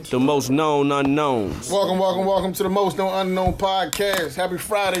The most known unknowns. Welcome to the most known unknown podcast. Happy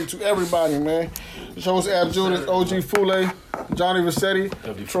Friday to everybody, man. It's host Ab Judas, OG Fule, Johnny Rossetti,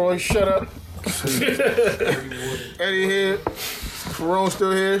 Troy, shut up. Eddie here, Corone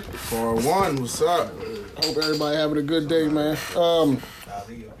still here. 4-1, what's up? Hope everybody having a good day, man.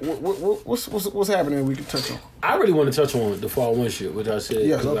 What's happening we can touch on? I really want to touch on the 4-1 shit, which I said.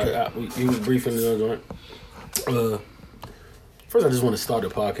 Yes, okay. He was briefing the other joint. First, I just want to start the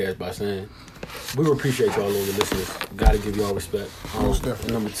podcast by saying we appreciate y'all, loyal listeners. Got to give y'all respect. Most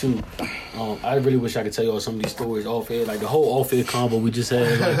definitely. Number two, I really wish I could tell y'all some of these stories off air, like the whole off air combo we just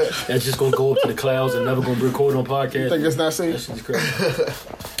had. Like, that's just gonna go up to the clouds and never gonna be recorded on podcast. You think it's not safe? That shit is crazy.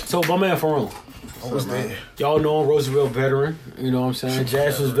 So, my man Ferone. What's that? Y'all know him, Roosevelt veteran. You know what I'm saying?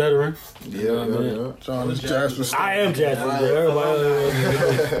 Jasper's veteran. Yeah. John is Jasper's story. I am Jasper.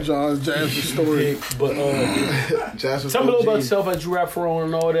 Everybody. John's Jasper's story. But Jasper's tell me a little about OG. yourself as you rap for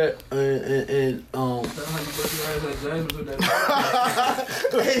and all that.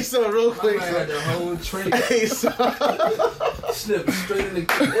 Hey, so real quick. I had the whole tray. Hey, so. Slipped straight in the.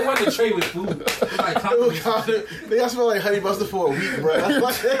 It wasn't a tray with food. It was like They got smell like Honey Buster for a week, bro.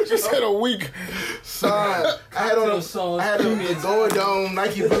 Just had a week. Son, I had the Gold Dome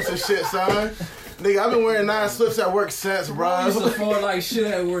Nike boots and shit, son. Nigga, I've been wearing 9 slips at work since, bro. I used to fall like shit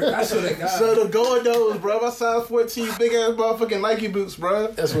at work. I swear to God. So the Gold Domes, bro. My size 14 big ass motherfucking Nike boots, bro.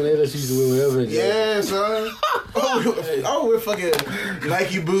 That's when they let you do whatever. Yeah, son. We're fucking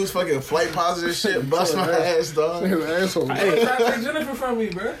Nike boots, fucking flight positive shit, bust my ass, dog. Asshole. Hey, try to take Jennifer from me,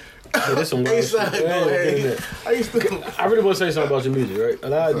 bro. Hey, this some Hey, wild son, shit. go ahead. I really want to say something about your music, right? A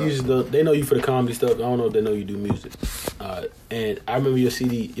lot of users, they know you for the comedy stuff. I don't know if they know you do music. And I remember your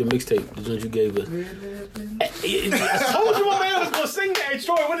CD, your mixtape, the joint you gave us. I told you my man was going to sing that. Hey,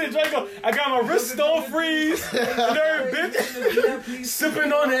 Troy, what did Drake go? I got my wrist on freeze. Nerd bitch.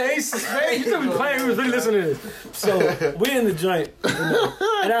 Sipping on the Aces. Man, you still be playing. We was really listening to this. So, we in the joint. You know,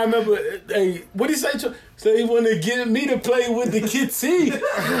 and I remember, hey, what did he say, Troy? So he wanted to get me to play with the kitty.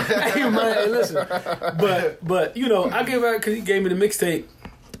 Hey, man, hey, listen. But you know, I gave out because he gave me the mixtape.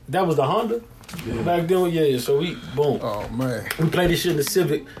 That was the Honda. Yeah. Back then, yeah. So we, boom. Oh, man. We played this shit in the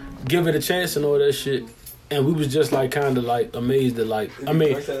Civic, give it a chance and all that shit. And we was just like kind of like amazed at like, I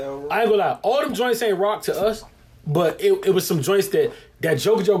mean, I ain't gonna lie. All them joints ain't rock to us, but it was some joints that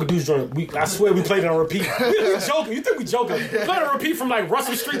Joker Dude's joint, I swear we played it on repeat. We joking. You think we joking? We played it on repeat from like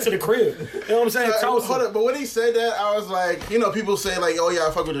Russell Street to the crib. You know what I'm saying? Hold up, but when he said that, I was like, you know, people say like, oh yeah,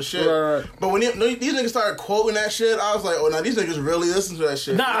 I fuck with the shit. Right. But when these niggas started quoting that shit, I was like, oh, now these niggas really listen to that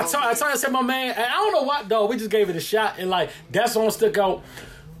shit. Nah, I said my man, and I don't know what, though, we just gave it a shot, and like, that song stuck out.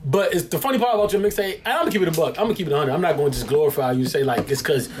 But it's the funny part about your mixtape, and I'm gonna keep it a buck. I'm gonna keep it 100. I'm not gonna just glorify you and say like it's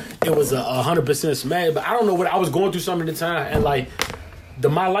because it was 100% smash. But I don't know what I was going through something at the time, and like the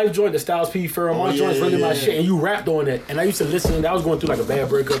My Life joint, the Styles P. Pheromone joint is really my shit, and you rapped on it. And I used to listen. I was going through like a bad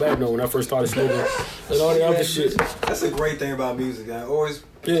breakup. I don't know when I first started smoking and all the other shit. That's a great thing about music. It always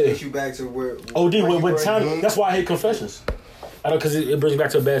takes you back to where. OD when time. That's why I hate Confessions. I don't, because it brings me back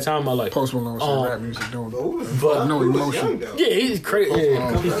to a bad time in my life. Post Malone said rap music don't. But no emotion. Yeah, he's crazy.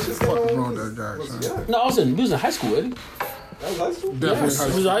 Yeah. Fucking wrong with that guy, son. No, we was in high school, Eddie. That was high school? Definitely Yes,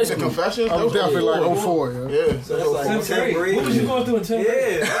 it was high school. Confessions? I was definitely like 04, yeah. Yeah. So that's like 10th grade. What was you going through in 10th grade?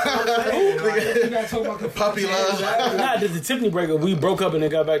 Yeah, that's what I'm saying. Like, You gotta talk about the Puppy love. Nah, the Tiffany breakup, we broke up and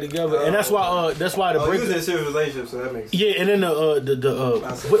then got back together, and that's why the you break. was in a serious relationship, so that makes sense. Yeah, and then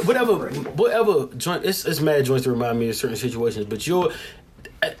whatever joint, it's mad joints to remind me of certain situations. But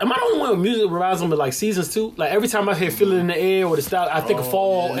am I the only one with music reminds them of like seasons too? Like every time I hear "Feel It in the Air" or the style, I think of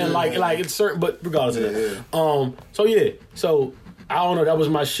fall and like it's certain. But regardless of that, so I don't know. That was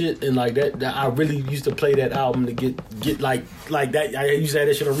my shit, and like that I really used to play that album to get like that. I used to have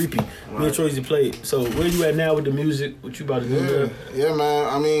that shit on repeat. Me and Troy used to play it. So where you at now with the music? What you about to do? Yeah, man.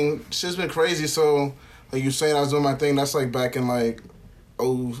 I mean, shit's been crazy. So like you saying, I was doing my thing. That's like back in like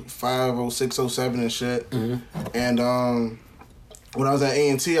 05, 06, 07 and shit. Mm-hmm. And when I was at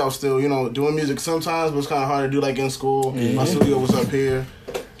A&T, I was still, you know, doing music sometimes, but it's kind of hard to do like in school. Mm-hmm. My studio was up here.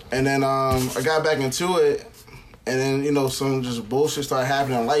 And then I got back into it, and then, you know, some just bullshit started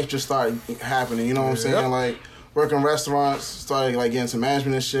happening. Life just started happening, you know what I'm saying? Yep. Like, working restaurants, started like getting some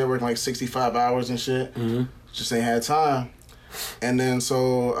management and shit, working like 65 hours and shit. Mm-hmm. Just ain't had time. And then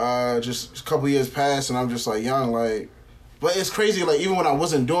so just a couple years passed, and I'm just like young, like, but it's crazy, like, even when I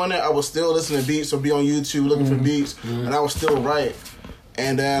wasn't doing it, I was still listening to beats or be on YouTube looking for beats, and I was still write.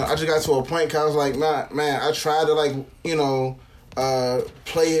 And then I just got to a point because I was like, man, I tried to, like, you know,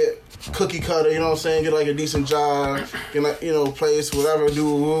 play it cookie cutter, you know what I'm saying, get, like, a decent job, get, like, you know, place, whatever,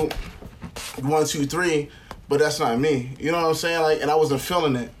 do 1, 2, 3. but that's not me. You know what I'm saying? Like, and I wasn't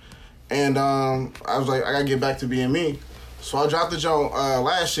feeling it. And I was like, I gotta get back to being me. So I dropped the joint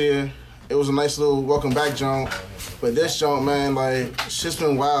last year. It was a nice little welcome back joint. But this joint, man, like, shit's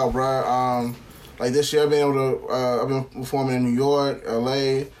been wild, bro. Like this year, I've been performing in New York, LA,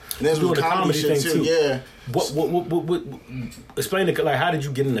 and there's doing some comedy shit too. Yeah. What explain it, like, how did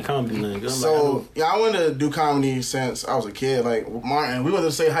you get into comedy, man? So, I wanted to do comedy since I was a kid. Like, Martin, we went to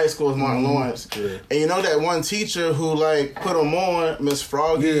the same high school as Martin Lawrence. Yeah. And you know that one teacher who, like, put him on, Miss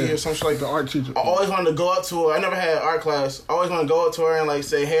Froggy or some shit like that? The art teacher. I always wanted to go up to her. I never had art class. I always wanted to go up to her and, like,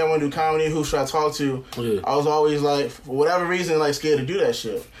 say, hey, I want to do comedy. Who should I talk to? Yeah. I was always, like, for whatever reason, like, scared to do that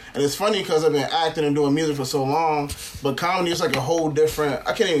shit. And it's funny because I've been acting and doing music for so long, but comedy is, like, a whole different...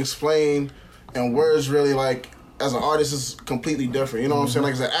 I can't even explain... And words really, like, as an artist, is completely different. You know what I'm saying?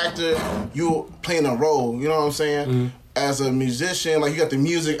 Like, as an actor, you playing a role. You know what I'm saying? Mm-hmm. As a musician, like, you got the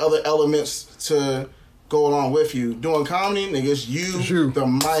music, other elements to go along with you. Doing comedy, nigga, it's you, the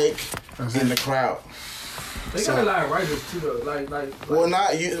mic, and the crowd. They got a lot of writers, too, though. Like well,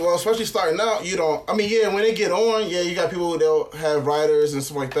 not you. Well, especially starting out, you don't... I mean, yeah, when they get on, yeah, you got people that'll have writers and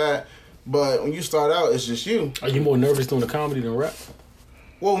stuff like that. But when you start out, it's just you. Are you more nervous doing the comedy than rap?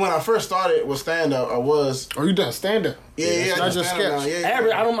 Well, when I first started with stand-up, I was... Oh, you done stand-up? Yeah, not just sketch.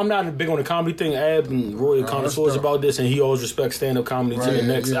 I'm not big on the comedy thing. Ab and Roy are connoisseurs about this, and he always respects stand-up comedy to the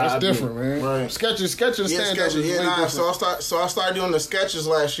next. Yeah, that's different, man. Right. Sketches, stand-up. So I started doing the sketches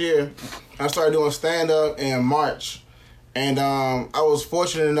last year. I started doing stand-up in March. And I was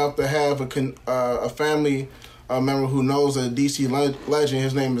fortunate enough to have a family member who knows a DC legend.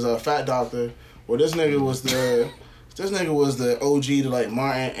 His name is Fat Doctor. Well, this nigga was the OG to, like,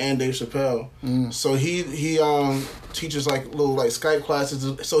 Martin and Dave Chappelle. So he teaches, like, little, like, Skype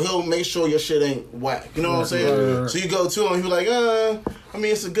classes. So he'll make sure your shit ain't whack. You know what I'm saying? Right. So you go to him, he's like, I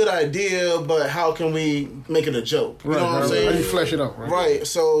mean, it's a good idea, but how can we make it a joke? You know what I'm saying? How you flesh it up, right? Right.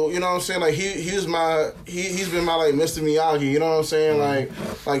 So, you know what I'm saying? Like, he's been my, like, Mr. Miyagi. You know what I'm saying?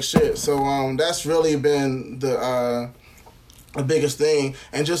 Like shit. So, that's really been the biggest thing.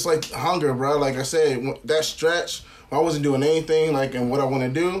 And just, like, hunger, bro. Like I said, that stretch... I wasn't doing anything, like, in what I want to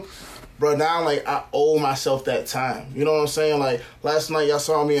do. Bro, now, like, I owe myself that time. You know what I'm saying? Like, last night, y'all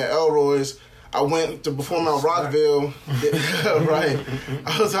saw me at Elroy's. I went to perform out Rockville. Right.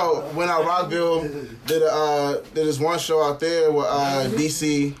 Went out Rockville, did this one show out there with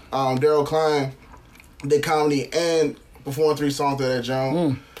DC, Daryl Klein, did comedy and performed 3 songs at that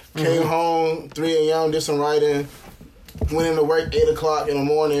joint. Came home, 3 a.m., did some writing. Went into work 8 o'clock in the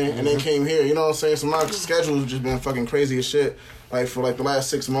morning and then came here. You know what I'm saying? So my schedule has just been fucking crazy as shit, like, for, like, the last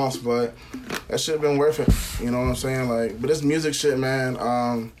 6 months. But that shit been worth it. You know what I'm saying? Like, but this music shit, man.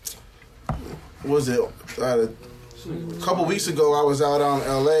 What was it? A couple weeks ago, I was out on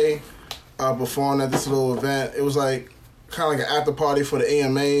LA performing at this little event. It was like kind of like an after party for the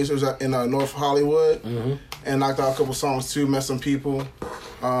AMAs. It was in North Hollywood, and knocked out a couple songs too. Met some people.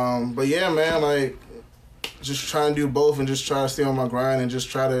 But yeah, man, like. Just try and do both and just try to stay on my grind and just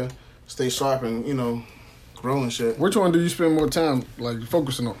try to stay sharp and, you know, grow and shit. Which one do you spend more time, like,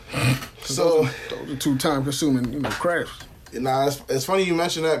 focusing on? So those are 2 time-consuming, you know, crafts. Nah, it's funny you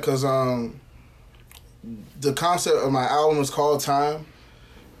mention that because the concept of my album is called Time,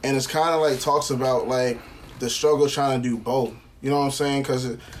 and it's kind of like talks about, like, the struggle trying to do both. You know what I'm saying?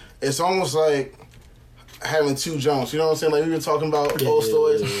 Because it's almost like having 2 jumps, you know what I'm saying? Like, we were talking about old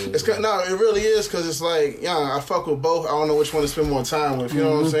stories. It's no, it really is, because it's like, I fuck with both. I don't know which one to spend more time with. You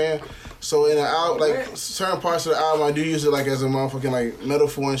know what I'm saying? So in the album, like, certain parts of the album, I do use it, like, as a motherfucking, like,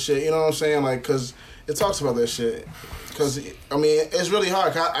 metaphor and shit. You know what I'm saying? Like, because it talks about that shit. Because, I mean, it's really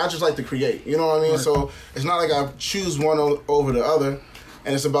hard. I just like to create. You know what I mean? Right. So it's not like I choose one over the other,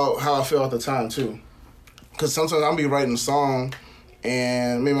 and it's about how I feel at the time too. Because sometimes I'll be writing a song,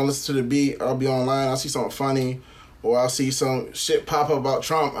 and maybe I listen to the beat, I'll be online, I'll see something funny, or I'll see some shit pop up about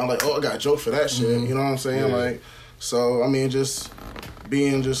Trump. I'm like, oh, I got a joke for that shit. You know what I'm saying? Yeah. Like, so, I mean, just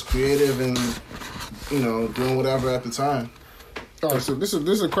being just creative and, you know, doing whatever at the time. All right, so this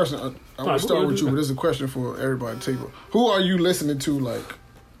is a question. I want to start with you, but this is a question for everybody to take. Who are you listening to, like,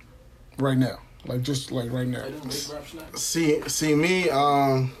 right now? Like, just, like, right now? See me,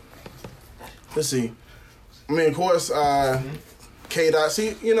 let's see. I mean, of course, K-Dot.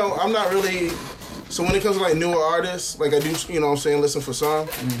 See, you know, I'm not really... So when it comes to, like, newer artists, like, I do, you know what I'm saying, listen for some.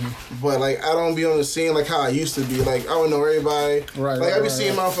 But, like, I don't be on the scene like how I used to be. Like, I would know everybody. Right, like, I be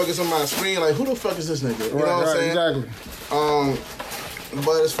seeing motherfuckers on my screen, like, who the fuck is this nigga? You know what I'm saying? Exactly.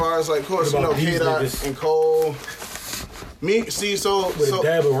 But as far as, like, of course, you know, K-Dot and Cole... See,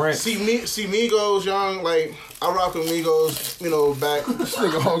 Migos, young, like, I rock with Migos, you know, back. This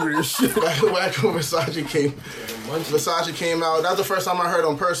nigga hungry as shit. Back when Versace came out. That's the first time I heard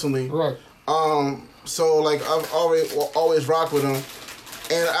him personally. Right. So like I've always rocked with him,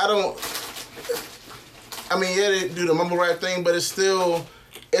 and I mean, yeah, they do the mumble rap thing, but it's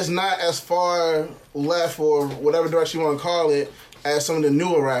not as far left or whatever direction you want to call it as some of the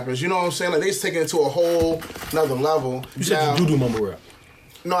newer rappers. You know what I'm saying? Like they take it to a whole another level. You said you do mumble rap.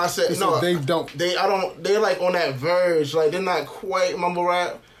 No, I said no. They don't. They're like on that verge. Like they're not quite mumble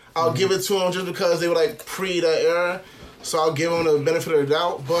rap. I'll give it to them just because they were like pre that era. So I'll give them the benefit of the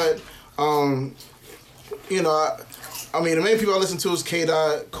doubt. But you know, I mean, the main people I listen to is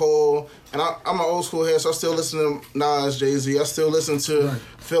Kodak, Cole, and I'm an old school head, so I still listen to Nas, Jay-Z. I still listen to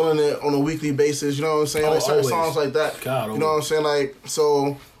Feeling It on a weekly basis. You know what I'm saying? Like certain songs like that. God, you know what I'm saying? Like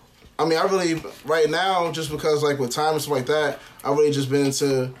so. I mean, I really, right now, just because, like, with time and stuff like that, I really just been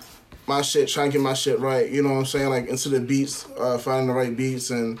into my shit, trying to get my shit right, you know what I'm saying? Like, into the beats, finding the right beats,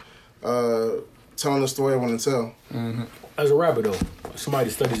 and telling the story I want to tell. Mm-hmm. As a rapper, though, somebody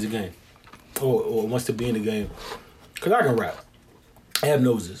that studies the game, or wants to be in the game, because I can rap. I have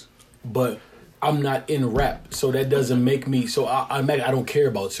noses, but I'm not in rap, so that doesn't make me, so I don't care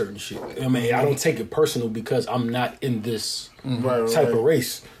about certain shit. I mean, I don't take it personal because I'm not in this type of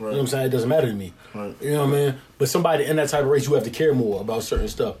race. Right. You know what I'm saying? It doesn't matter to me. Right. You know what I mean? But somebody in that type of race, you have to care more about certain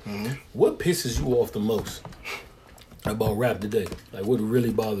stuff. Mm-hmm. What pisses you off the most about rap today? Like, what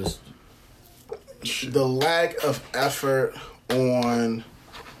really bothers you? The lack of effort on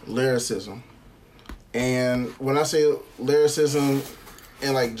lyricism. And when I say lyricism,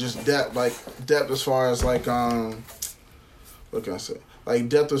 and like just depth as far as like what can I say? Like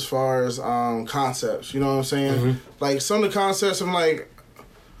depth as far as concepts. You know what I'm saying? Mm-hmm. Like some of the concepts, I'm like,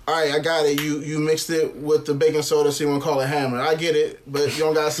 all right, I got it. You mixed it with the baking soda, so you want to call it hammer. I get it, but you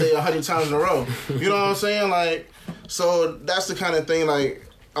don't gotta say it 100 times in a row. You know what I'm saying? Like, so that's the kind of thing like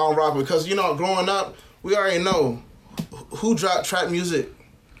I don't rock with, because you know, growing up, we already know who dropped trap music.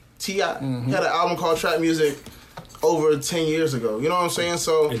 T.I. He had an album called Trap Music over 10 years ago. You know what I'm saying?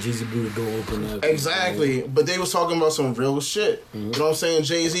 So and Jay-Z blew the door open up. Exactly. But they was talking about some real shit. Mm-hmm. You know what I'm saying?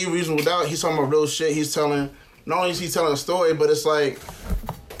 Jay-Z, Reasonable Doubt, he's talking about real shit. He's telling, not only is he telling a story, but it's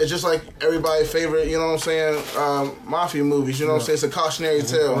just like everybody's favorite, you know what I'm saying, mafia movies. You know what I'm saying? It's a cautionary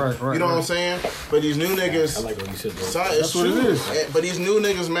tale. Right, you know what I'm saying? But these new niggas, I like what you said, though. That's what it is. But these new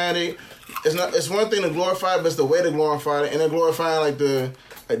niggas, man, it's one thing to glorify it, but it's the way to glorify it. And they're glorifying like the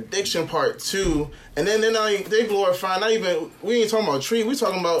addiction part too, and then they glorify not even, we ain't talking about Tree, we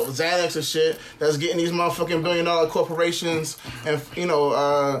talking about Xanax and shit that's getting these motherfucking $1 billion corporations and you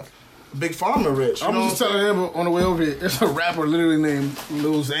know big pharma rich. I'm just telling him on the way over here, there's a rapper literally named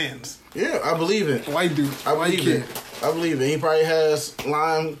Lil Xans. Yeah, I believe it. White dude. I believe it. He probably has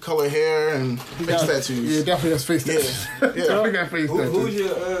lime colored hair and face tattoos. Yeah, definitely has face tattoos. Yeah. Definitely got face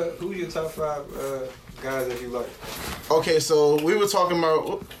tattoos. Who's your top 5 guys that you like? Okay, so we were talking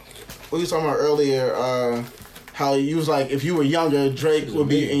about earlier how you was like, if you were younger, Drake would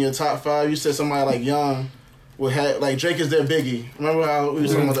be in your top 5. You said somebody like young would have, like Drake is their Biggie. Remember how we were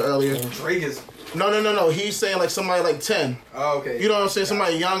talking about that earlier? Drake is... No. He's saying like somebody like 10. Oh, okay. You know what I'm saying?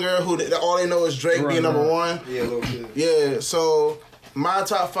 Somebody younger who all they know is Drake being number 1. Yeah, a little bit. Yeah, so my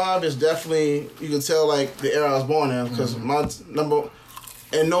top 5 is definitely, you can tell like the era I was born in, because my number,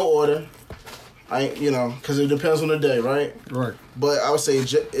 in no order, because it depends on the day, right? Right. But I would say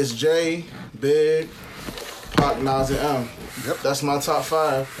it's Jay, Big, Pac, Nas, and M. Yep. That's my top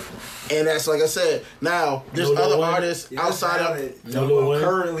 5. And that's, like I said, now, there's other artists outside of it.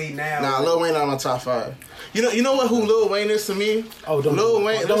 Currently now. Nah, Lil Wayne not my top 5. You know what? Who Lil Wayne is to me? Oh, don't Lil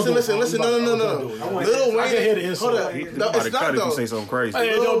Wayne. Listen. No. Lil Wayne. I can hear the insult. Hold up. No, it's not though. Say something crazy.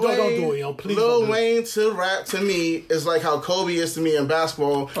 Hey, don't do it, yo. Please. Lil Wayne to rap to me is like how Kobe is to me in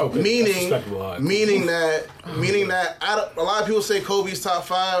basketball. Okay, meaning that a lot of people say Kobe's top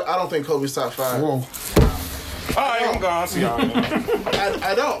 5. I don't think Kobe's top 5. Whoa. All right, I'm gone. See y'all.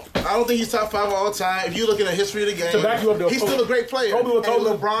 I don't think he's top 5 all time. If you look at the history of the game, to back you up, he's still a great player. And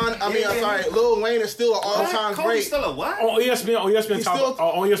LeBron, Lil Wayne is still an all-time great. Kobe's still a what? On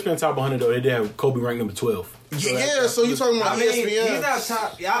ESPN top 100 though, they did have Kobe ranked number 12. So you talking about ESPN? He's not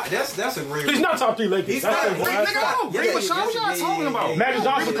top. Yeah, that's a great. He's not top 3 Lakers. He's not. I don't agree with y'all. What y'all talking about? Magic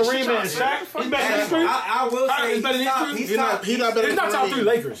Johnson, Kareem, and Shaq. He's better than history. I will say he's not better. He's not top 3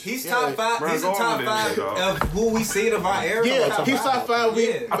 Lakers. He's top 5. He's a top 5 of who we see of our era. Yeah, he's top 5.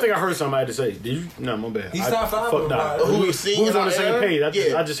 I think I heard somebody to say. Did you? No, my bad. He's top 5. Fuck nah. Who we see? Who's on the same page?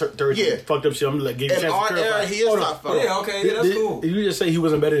 I just heard fucked up shit. I'm gonna give you a chance to clarify. He is top 5. Yeah, okay, that's cool. Did you just say he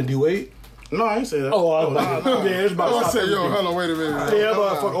wasn't better than D Wade? No, I ain't say that. Oh, yeah, it's about I to said, stop yo, everything. hold on, wait a minute. Yeah,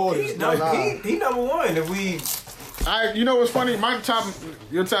 motherfucker, all this. He number one. If we You know what's funny?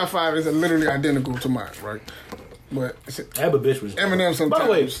 Your top 5 is literally identical to mine, right? But Dab a bitch was Eminem sometimes. By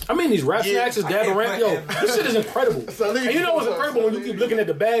the way, I mean these rap snacks is dab a rap. Yo, this shit is incredible. And you know what's incredible when you keep looking at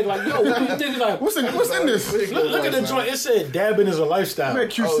the bag like, yo, what do you think? Like, what's in this? Look at the joint. It said dabbing is a lifestyle. Man,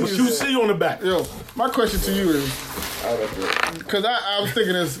 QC With QC on the back. Yo, my question to you is, because I was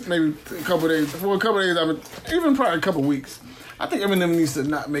thinking this maybe a couple days. For a couple days, even probably a couple weeks. I think Eminem needs to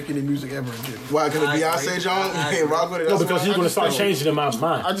not make any music ever again. Why? Because the Beyonce John? You can't rock with it? No, because he's going to start changing in my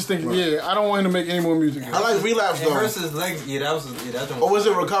mind. I just think, I don't want him to make any more music. I like Relapse, though. versus Legacy. Or was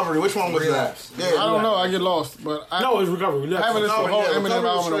it Recovery? Which one was Relapse. that? Yeah, I don't know. I get lost. But No, it's Recovery. I haven't listened to the whole Recovery, Eminem album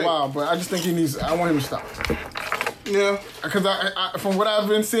in a straight. while, but I just think he needs. I want him to stop. Yeah. Because from what I've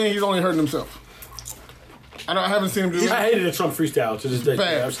been seeing, he's only hurting himself. I haven't seen him do I hated the Trump freestyle to this day.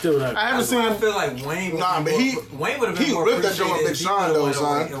 Bad. I'm still not. I haven't seen I him. feel like Wayne. Nah, but Wayne would have been he more ripped that joint with appreciated Big if he Sean, would've though, went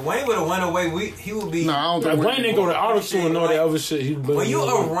son. away. If Wayne would have went away, he would be. No, I don't Like, think Wayne didn't go to auto-tune and all that other shit. He's been When you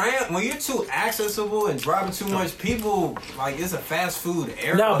around, when you're too accessible and driving too much, people like it's a fast food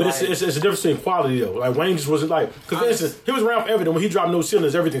era. No, but like, it's a difference in quality though. Like Wayne just wasn't like, because for instance, he was around for everything. When he dropped No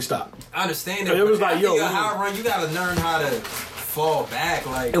Ceilings, everything stopped. I understand It it. was but like, after yo, your high run, you gotta learn how to fall back.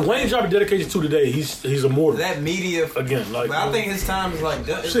 Like, And Wayne dropped Dedication 2 today. He's immortal. that media Again, like, but I think his time is like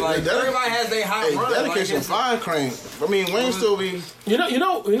done. It's Shit, like that- everybody has their high Hey, run. Dedication like, fine crank. I mean, Wayne still be... you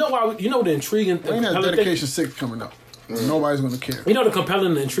know why? You know the intriguing thing. Wayne has Dedication 6 coming up. Nobody's gonna care. You know the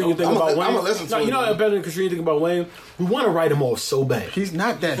compelling, the intriguing thing about Wayne. I'ma listen to no, it, you know man. the compelling, intriguing thing about Wayne. We want to write him off so bad. He's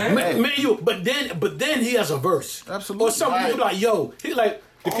not that Man, bad. But then he has a verse. Absolutely. Or something Right. you like, yo, he like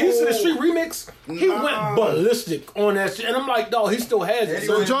the Keys to the Street remix. He went ballistic on that shit, and I'm like, dog, he still has it.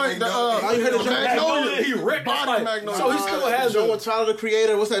 So joint the you heard the joint? Magnolia. He ripped Body like, Magnolia. so he still has Joe it. with Tyler the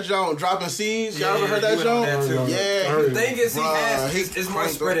Creator. What's that joint? Dropping Seeds. Y'all ever heard that he joint? went on that too. Yeah. The thing is, he Bruh, has he it's more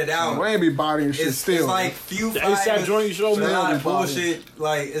cranked spread it out. Wayne be bodying shit It's still. like few The fires. ASAP joint you showed me? It's not Everybody. bullshit.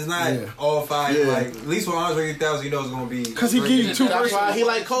 Like it's not Yeah. all fire. Yeah. Like at least with Andre 3000, you know it's gonna be. Because he gives you two That's verses. why he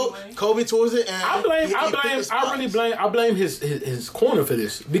like Kobe towards it. And I blame his corner for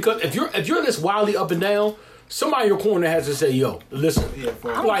this, because if you're this wildly up and down, somebody in your corner has to say, yo, listen, Yeah,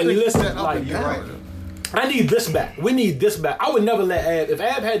 like listen, like You're right. right. I need this back. We need this back. I would never let Ab. If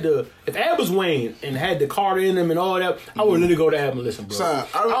Ab was Wayne and had the Carter in him and all that, I would literally go to Ab and listen, bro. Son,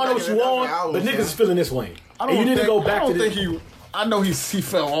 I don't know what you want, but niggas is feeling this Wayne. And you need to go back to this. I know he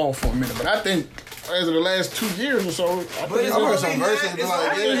fell off for a minute, but I think as of the last 2 years or so, But it's I'm only some verses, it's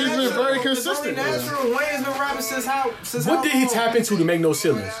like, only yeah, he's been natural. very It's consistent. only natural. Wayne's been rapping since how? What did he tap into to make No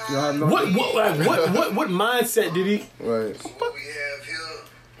Ceilings? have no What mindset did he? Right. What we have here,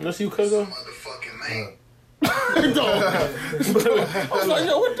 Let's see, Cuzzo. motherfucking man. I was like,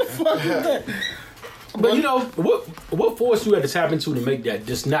 yo, what the fuck is that? But you know what force you had to tap into to make that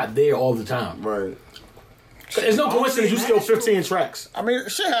just not there all the time? Right. It's no coincidence you still 15 tracks. I mean,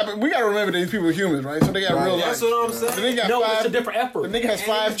 shit happened. We gotta remember these people are humans, right? So they got real life. That's what I'm The saying. nigga got No, five, it's a different effort. The nigga has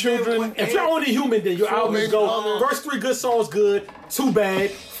 5 children. If you're only human, then your albums go first 3 good songs good, 2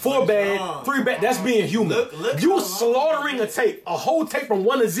 bad, 4 bad, 3 bad. That's being human. Look You how slaughtering a tape, a whole tape from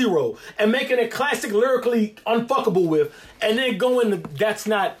 1 to 0, and making it classic lyrically unfuckable with, and then going to that's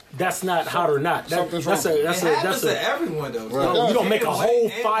not hot or not. Something's That's wrong. It happens to everyone though. No, you don't make a whole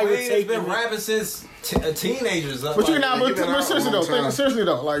fire Wayne's tape. been rapping since teenagers. But you now, but been out seriously a long though, time. seriously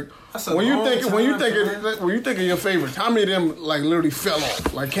though, like That's a when you long think time, when you think of your favorites, how many of them like literally fell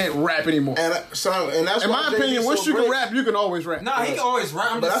off, like can't rap anymore? And that's In why my Jay-Z's opinion, once so you can great. rap, you can always rap. Nah, he can always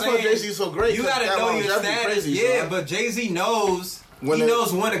rap. I'm But just that's why saying, Jay-Z's so great, You 'cause gotta that know your longevity status. crazy, Yeah, son. but Jay-Z knows. When He it-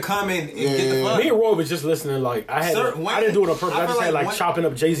 knows when to come in and get the fuck. Me and Roy was just listening. Like I had, Sir, I didn't do it on purpose. I I just feel had like like when- chopping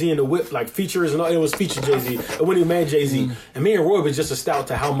up Jay Z in the whip, like features and all. It was feature Jay Z, and when he made Jay Z, and me and Roy was just a stout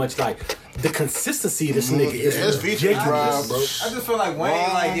to how much like the consistency of this nigga is His feature ridiculous, drive, bro. I just feel like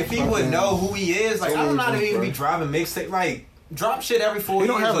Wayne, like if he would know who he is, like I'm not even be driving mixtape. Like drop shit every 4 He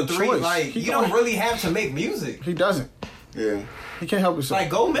don't years have or a 3. choice. Like He you don't- don't really have to make music. He doesn't. Yeah. He can't help himself. Like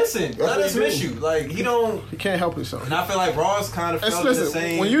go missing. Let what us he miss do. you. Like he don't. He can't help himself. And I feel like Ross kind of felt the Listen,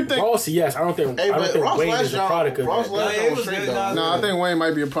 same. when you think, Ross, yes, I don't think Hey, but Ross Wayne last is a job- product of Ross that. last Yeah, job it was was straight good, though. nah. nah, I think Wayne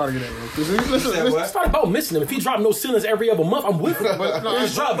might be a part of that. Bro. said Listen, what? It's not about missing him. If he drop No Ceilings every other month, I'm with him. But no,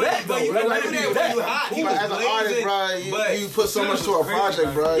 Just drop that though. But you Let can it do be that when that. you hot. He But was as an artist, blazing, bro, but you put so much to a crazy,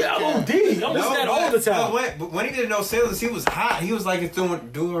 project, bro. bro. Yeah, I'm OD. I'm with that all the time. But when he did No Ceilings, he was hot. He was like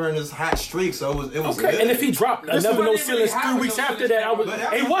during his hot streak, so it was Okay, good. and if he dropped another No Ceilings 3 weeks after that, I would. But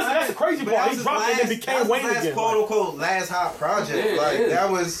that He was wasn't. That's the crazy but part. that He was dropped his it and last- became Wayne that was his again. quote unquote last hot project. Yeah, like yeah. that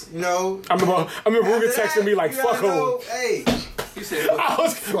was, I remember Ruger texting me like, you gotta "Fuck home." know, hey, He said,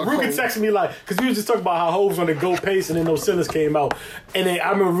 Ruka texted me like, because we was just talking about how Hov was on the Go Pace and then No Sinners came out. And then I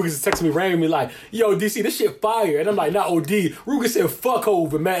remember Ruka just texted me, rang me like, yo, DC, this shit fire. And I'm like, not OD. Ruka said, fuck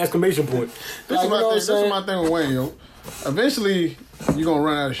Hov with mad exclamation point. This is my thing with Wayne, yo. Eventually, you're going to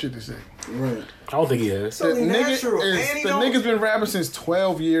run out of shit to say. Right. I don't think he has. So nigga's been rapping since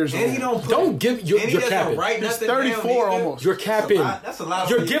 12 years old. And he don't give you're capping. He's 34 almost. You're capping. That's a lot.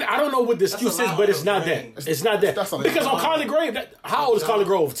 You're giving. I don't know what the excuse is, but it's not that. It's not that. Because on Colin Grove, how old is Colin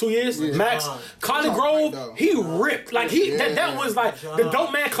Grove? 2 years max. Colin Grove, he ripped like that was like the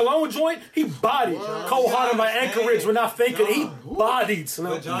Dope Man Cologne joint. He bodied Cold Heart on my Anchorage when I thinking he bodied. So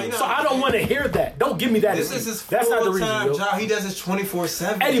I don't want to hear that. Don't give me that. That's not the reason. He does this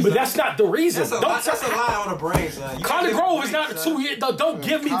 24/7. Eddie, but that's not the reason. That's a lie on the brain, son. Colin Grove is not 2 years. Don't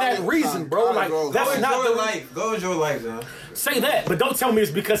give me that reason, bro. Like that's not the life. Go enjoy life, son. Say that, but don't tell me it's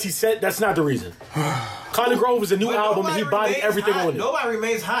because he said that's not the reason. Colin Grove is a new album and he bodied everything on it. Nobody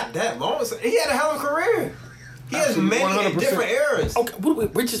remains hot that long. He had a hell of a career. He has many 100%. Different eras. Okay,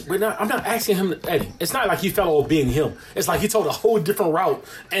 we're not. I'm not asking him, Eddie. It's not like he fell off being him. It's like he told a whole different route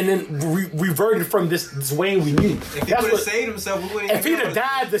and then reverted from this Wayne we knew. If he would have saved himself, we wouldn't. If he'd have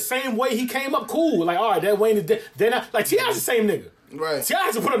died the same way he came up, cool. Like, all right, that Wayne is dead. They're not like T.I.'s the same nigga. Right. T.I.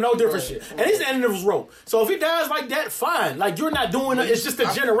 has to put up no different shit. And he's the end of his rope. So if he dies like that, fine. Like, you're not doing it. It's just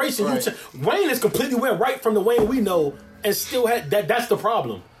a generation. Right. Wayne has completely went right from the Wayne we know and still had that. That's the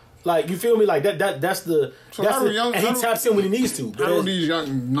problem. Like, you feel me? Like, that's the... So and he taps in when he needs to. How do these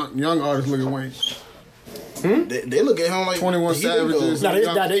young artists look at Wayne? They look at him like 21 Savages.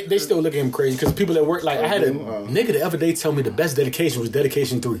 They still look at him crazy because people that work like I had a nigga the other day tell me the best dedication was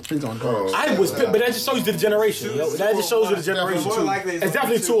Dedication 3. He's on drugs. I was, but that just shows you the generation. Yo. That just shows you the generation. It's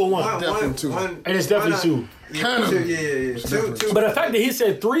definitely 2 or 1. Definitely 2. And it's definitely 2. Kind of. Yeah. Two. But the fact that he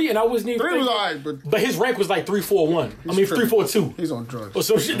said 3 and I wasn't even 3 was alright, but his rank was like 3, 4, 1. I mean 3, 4, 2. He's on drugs. Or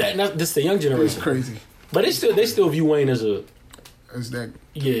some shit. That's the young generation. It's crazy. But they still view Wayne as a. Is that?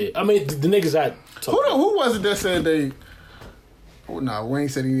 Yeah, I mean the niggas I. Who was it that said they? Oh, nah, Wayne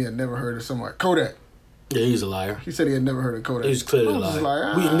said he had never heard of somebody. Kodak. Yeah, he's a liar. He said he had never heard of Kodak. He's clearly a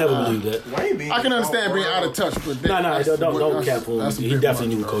liar. We never believed that. I can understand being out of touch, but don't cap him. He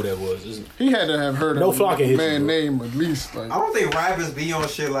definitely knew who Kodak was. He had to have heard of a man name at least. Like, I don't think rappers be on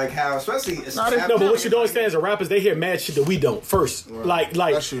shit like how, especially. No, but what you don't understand is the rappers, they hear mad shit that we don't first. Right.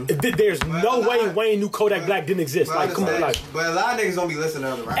 Like there's no way Wayne knew Kodak Black didn't exist. Like, come on, like. But a lot of niggas don't be listening to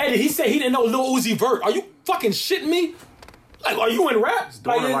other rappers. Eddie, he said he didn't know Lil Uzi Vert. Are you fucking shitting me? Like, are you in rap?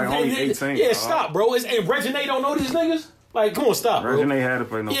 Like only 18. Yeah, stop, bro. And Reginae don't know these niggas? Like, come on, stop, bro. Reginae had to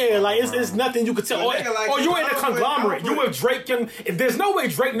play no. Yeah, like, it's nothing you could tell. Or you're in a conglomerate. You with Drake. There's no way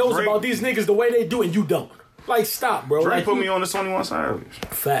Drake knows about these niggas the way they do, and you don't. Like, stop, bro. Drake like, put me on the 21 Savage.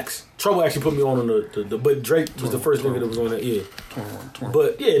 Facts. Trouble actually put me on the but Drake was the first nigga that was on that. Yeah. 21.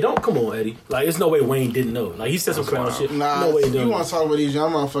 But yeah, don't come on, Eddie. Like, it's no way Wayne didn't know. Like, he said some clown shit. Nah, no way he you want to talk about these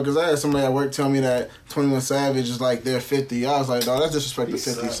young motherfuckers? I had somebody at work tell me that 21 Savage is like they're 50. I was like, dog, that's disrespect to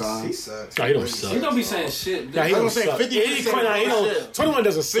 50 son. He sucks. Nah, he don't suck. He don't be saying shit. Nah, he don't suck. 50 21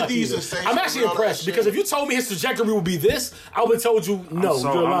 doesn't suck either. I'm actually impressed because if you told me his trajectory would be this, I would have told you no.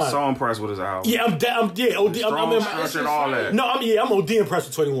 I'm so impressed with his album. Yeah, I'm all that. No, I'm OD impressed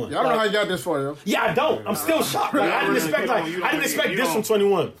with 21. Y'all don't know how you got this far, yo. Yeah, I don't. I'm still shocked. Like, I didn't expect this from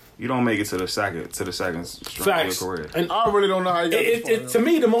 21. You don't make it to the second strong of your career. And I really don't know how you got this far. To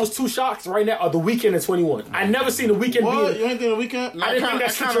me, the most 2 shocks right now are The Weeknd and 21. I never seen The Weeknd What? You ain't think The Weeknd? I didn't think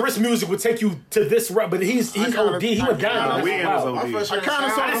that futurist music would take you to this rap, but he's OD. He went Diamond.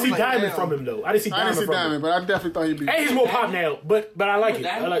 I didn't see Diamond from him though. I didn't see Diamond from him. But I definitely thought he'd be. And he's more pop now, but I like it.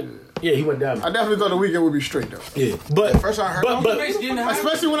 I like. Yeah, he went Diamond. I definitely thought The Weeknd would be straight though. Yeah, but first I heard, but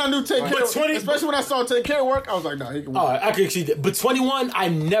especially when I knew Take Care. Especially when I saw Take Care work, I was like, nah, he can. All right, I can see that. But 21, I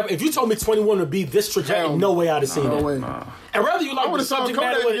never. If you told me 21 would be this trajectory, no way I'd have seen that. No way. And whether you like the subject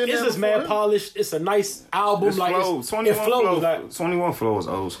matter, it's just mad polished. It's a nice album. Like it flows. 21 flow is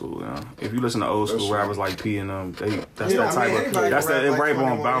old school. Yeah. If you listen to old school rappers like P and them, that's that type of. That's that right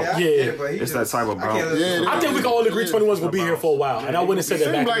on bounce. Yeah, it's that type of bounce. I think we can all agree 21's gonna be here for a while, and I wouldn't say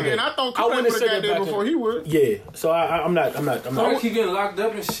that back. And I thought Kodak would have got there before he would. Yeah, so I'm not. Kodak keep getting locked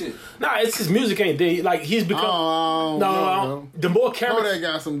up and shit. Nah, it's his music ain't there. Like he's become. No. The more cameras.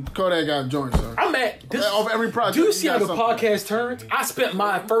 Kodak got joints. I'm at this. Off every project. Do you see how the podcast turned? I spent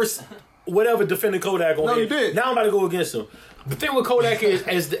my first whatever defending Kodak on. No, you did. Now I'm about to go against him. The thing with Kodak is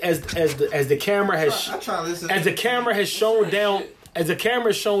as the camera has shown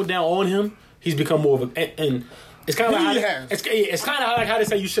down on him, he's become more of a and It's kind of it's kind of like how they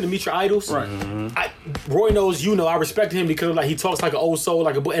say you shouldn't meet your idols. Right. Roy knows, I respected him because like he talks like an old soul,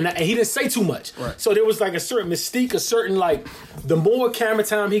 like a boy, and he didn't say too much. Right. So there was like a certain mystique, a certain like. The more camera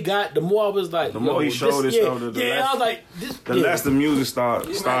time he got, the more I was like, the more he showed his shoulder, I was like, less the music start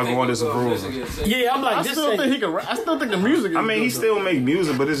going disapproval. Yeah, I'm like, I still think he can. I still think the music. I mean, he still make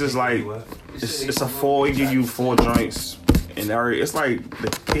music, but it's just like it's a 4. He give you 4 joints. And it's like the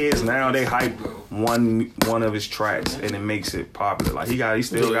kids now, they hype one of his tracks and it makes it popular. Like he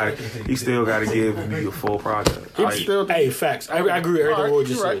still got to give you a full project. Hey, facts. I agree with everything Roy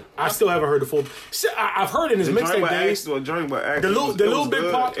just said. I still haven't heard the full. I've heard in his mixtape days. The Little Big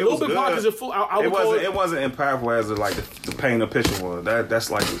Park is a full. It wasn't impactful as like the paint a picture was.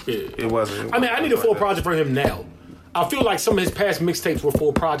 That's like it wasn't. I mean, I need a full project for him now. I feel like some of his past mixtapes were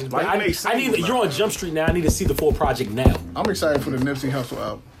full projects, but I need. You're on Jump Street now. I need to see the full project now. I'm excited for the Nipsey Hussle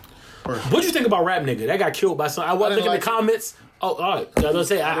album. What'd you think about Rap Nigga? That got killed by some. I was looking in the comments. Oh, all right. I was gonna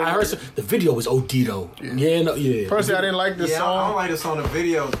say I heard the video was OD though. Yeah. Personally, I didn't like this song. I don't like this song. The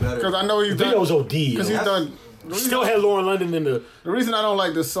video's better because I know he's the video's OD. Because he's done. Still had Lauren London in the. The reason I don't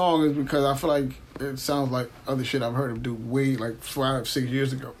like this song is because I feel like it sounds like other shit I've heard him do way like 5-6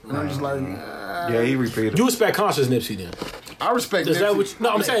 years ago, and I'm just like, yeah, he repeated. You respect conscious Nipsey then? I respect. Is Nipsey. that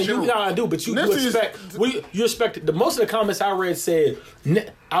what? I'm saying I do, but you respect. You respect. The most of the comments I read said,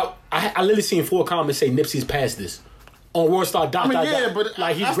 I literally seen 4 comments say Nipsey's past this. On Worldstar. But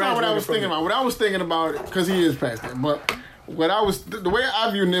like that's not what I was thinking about. What I was thinking about, because he is past that, but the way I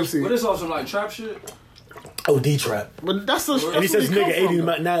view Nipsey. But it's also like trap shit. OD trap. But that's and he says nigga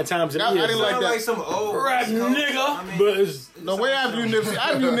 89 times in a year. I didn't like that. Like some old rap nigga. But the way I view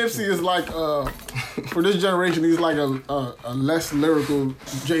Nipsey is like for this generation, he's like a less lyrical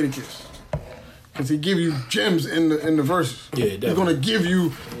Jadakiss. Because he give you gems in the verses. Yeah, definitely.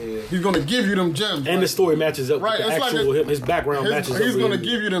 He's gonna give you them gems. And the story matches up with the actual his background matches up. He's gonna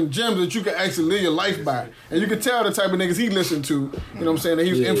give you them gems that you can actually live your life by. And you can tell the type of niggas he listened to, you know what I'm saying, that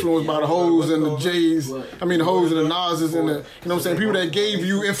he was influenced by the Hoes and the J's. I mean the Hoes and the Nas's and the, you know what I'm saying, people that gave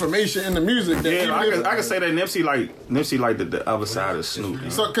you information in the music. That I can say that Nipsey like the other side of Snoop.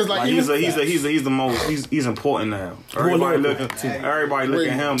 So cause like he's the most he's important now. Everybody looking at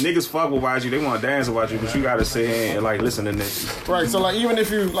him. Niggas fuck about you. They want to dance about you, but you gotta sit here and like listen to Nipsey. Right. So like even if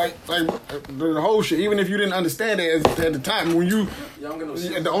you like the whole shit, even if you didn't understand it at the time, when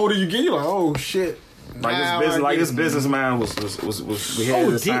the older you get, you're like, oh shit. This businessman was we had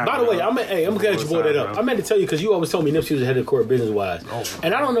this time. By the way, I'm glad you brought that up. I meant to tell you because you always told me Nipsey was ahead of the court business wise,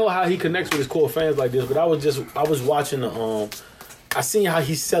 and I don't know how he connects with his core fans like this, but I was watching I seen how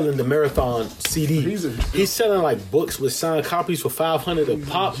he's selling the Marathon CD. He's selling like books with signed copies for $500 a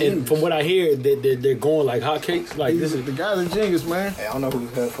pop, and from what I hear, they're going like hotcakes. Like the guy's a genius, man. Hey, I don't know who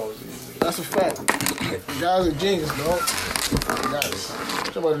the headphones is. That's a fact. The guy's a genius, dog.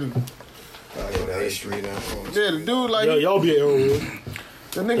 Somebody. The A Street Yeah, the dude like y'all be at Arrowwood.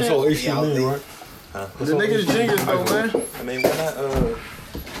 The nigga. That's all A Street man, right? The nigga's genius though, man. I mean, why not?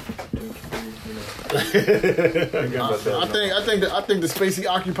 I think the space he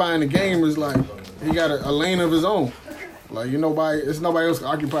occupy in the game is like he got a lane of his own. Like nobody else can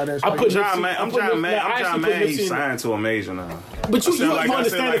occupy that space. I'm John Man. He's signed to a major now. But you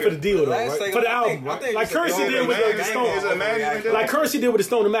understand it for the deal though, right? For the album, right? Like Currency did with the Stone. Like Currency did with the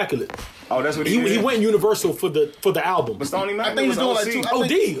Stone Immaculate. Oh, that's what he did. He went Universal for the album. But Stone Immaculate, I think he's doing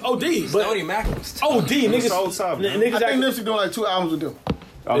like OD. Stone Immaculate. OD niggas. I think Nipsey doing like 2 albums with them.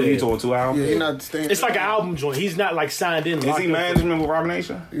 Oh, he's doing 2 albums? Yeah, he's not staying. It's like an album joint. He's not like signed in. Is he management with Rock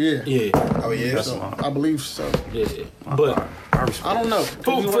Nation? Yeah. Oh, yeah. So, I believe so. Yeah. But I don't know.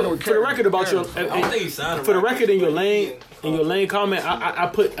 For the record about your, for the record in your lane comment, I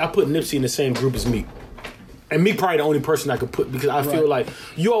put Nipsey in the same group as Meek. And Meek probably the only person I could put because I feel like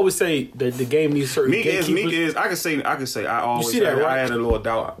you always say that the game needs certain gatekeepers. Meek is. I can say. I always you see that, right? I had a little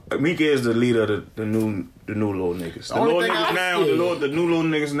doubt. Meek is the leader of the new little niggas. The new little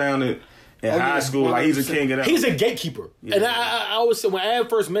niggas now that in high school, like he's a king of that. He's a gatekeeper, and I always say when I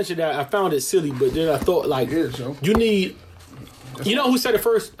first mentioned that, I found it silly, but then I thought like you need. You know who said it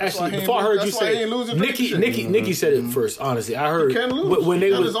first? Actually, before I heard you say Nikki said it first. Honestly, I heard when they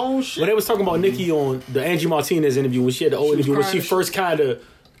was talking about Nikki on the Angie Martinez interview when she had the old interview when she first kind of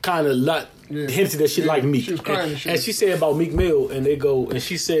hinted that she liked Meek, and she said about Meek Mill, and they go and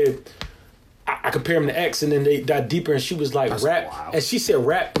she said I compare him to X, and then they got deeper, and she was like rap, and she said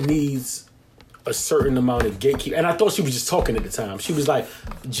rap needs a certain amount of gatekeepers. And I thought she was just talking at the time. She was like,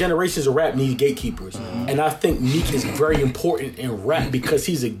 generations of rap need gatekeepers. And I think Meek is very important in rap because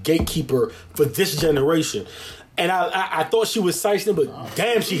he's a gatekeeper for this generation. And I thought she was sicing, but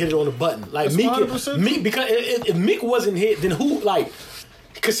damn, she hit it on the button. Like Meek, because if Meek wasn't hit, then who like?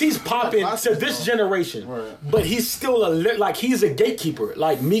 Because he's popping to this generation, but he's still he's a gatekeeper.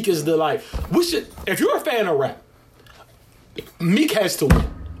 Like Meek is the we should. If you're a fan of rap, Meek has to win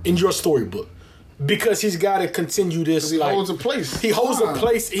in your storybook. Because he's got to continue this. He holds a place. He holds a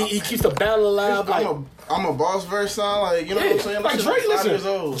place. He keeps the battle alive. I'm a boss verse son. Like, you know what I'm saying? Like Drake,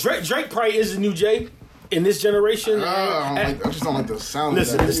 listen. Drake probably is the new Jay in this generation. I just don't like the sound.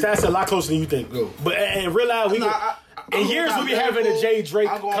 Listen, of the stats are a lot closer than you think. But in real life, in years we'll be having a Jay Drake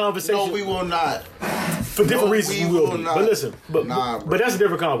conversation. No, we will not. For different reasons, we will. Not. But listen, but that's a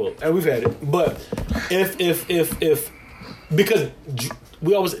different combo, and we've had it. But if because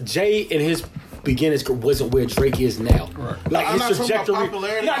we always Jay and his beginnings wasn't where Drake is now. Right. Like I'm his not trajectory. Talking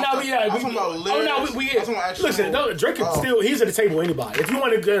about popularity. Listen, Drake can still. He's at the table with anybody. If you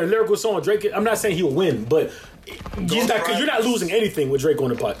want to get a lyrical song, Drake. I'm not saying he'll win, but you're not losing anything with Drake on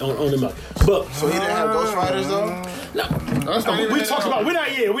the mic. But so he didn't have Ghostwriters though. No, we talked about. We're not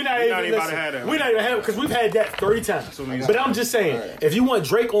even about to have that. We're not even have because we've had that 30 times. But I'm just saying, if you want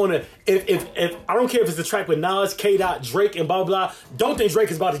Drake on a, if I don't care if it's the track with Nas, K. Drake, and blah blah. Don't think Drake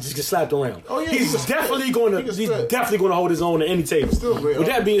is about to just get slapped around. Oh, yeah, he's definitely going to hold his own at any table. With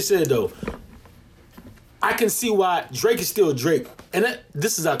that being said, though, I can see why Drake is still Drake, and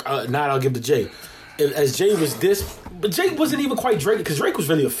this is nod I'll give to Jay. As Jay was this, but Jay wasn't even quite Drake because Drake was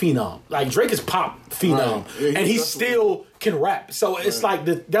really a phenom. Like Drake is pop phenom, and he still can rap. So it's like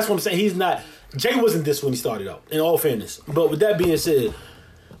that's what I'm saying. He's not. Jay wasn't this when he started out. In all fairness, but with that being said,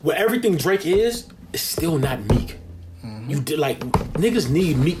 with everything Drake is, it's still not Meek. You did niggas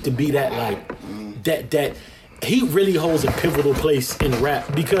need Meek to be that that. He really holds a pivotal place in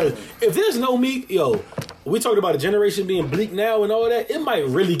rap because if there's no Meek, we talked about a generation being bleak now and all that. It might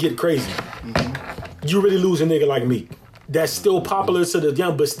really get crazy. You really lose a nigga like Meek. That's still popular to the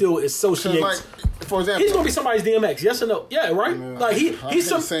young, but still associates. For example, he's gonna be somebody's DMX. Yes or no? Yeah, right. He's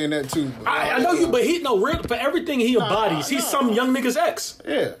saying that too. I know you, but for everything he embodies, he's some young nigga's ex.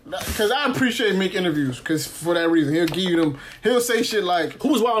 Yeah, because I appreciate Meek interviews because for that reason he'll give you them. He'll say shit like, "Who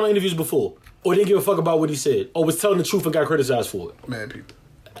was wild on interviews before, or didn't give a fuck about what he said, or was telling the truth and got criticized for it." Mad people.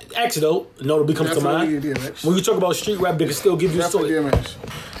 X though, nobody comes to mind. When you talk about street rap, they can still give you a story.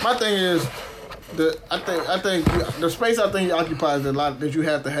 My thing is. I think the space I think he occupies a lot that you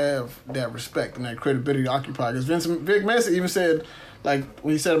have to have that respect and that credibility to occupy. Because Vic Mensa even said, when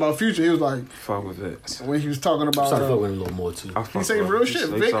he said about Future, he was like, "Fuck with it." When he was talking about, I'm fuck with him a little more too. He saying real shit.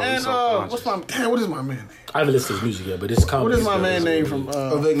 Vic and what is my man name? I haven't listened to his music yet, but it's common. What is my man name from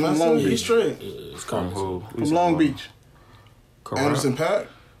Vic Mensa? Long Beach? It's common. From Long Beach. Anderson .Paak?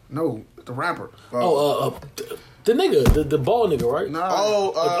 No, the rapper. The nigga, the ball nigga, right? Nah.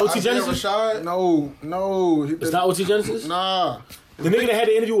 OT Genesis? No. It's not OT Genesis? Nah. The nigga that had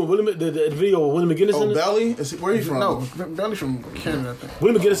the interview with William, the video with William McGinnis in it? Belly? Where are you from? No, Belly's from Canada, I think.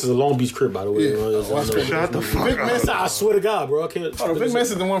 William McGinnis is a Long Beach crib, by the way. Shut the fuck up. I swear to God, bro. I can't. Vic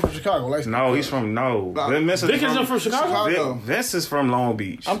Mensa is the one from Chicago. He's from Vic is from Chicago? Vince is from Long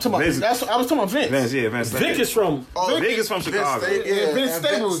Beach. I'm talking about I was talking about Vince. Vince. Vic is from Vic is from Chicago. Vince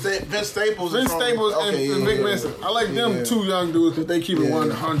Staples. Vince Staples and Vic Mensa. I like them two young dudes because they keep it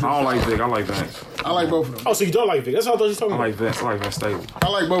 100. I don't like Vic. I like Vince. I like both of them. Oh, so you don't like Vic? That's what I thought you were talking about. I like Vince. I like Vince Staples. I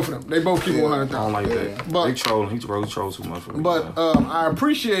like both of them. They both keep it 100. I don't like Vic. But they troll. He trolls too much for me. But I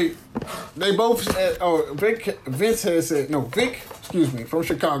appreciate they both said, Vic, from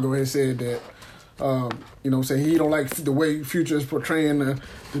Chicago has said that he don't like the way Future is portraying the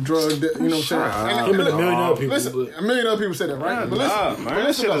drug, you know what I'm saying? Him and a million other people. Listen, a million other people said that, right? But listen, man,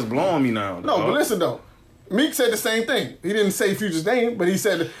 that shit is blowing me now. No, but listen though. Meek said the same thing. He didn't say Future's name, but he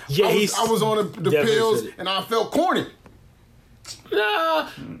said, I was on the pills and I felt corny. Nah.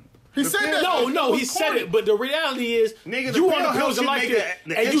 He said that. No, he said it. But the reality is, nigga, you on the pills and like it,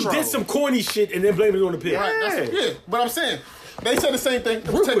 and you did some corny shit and then blame it on the pill. Right, but I'm saying, they said the same thing.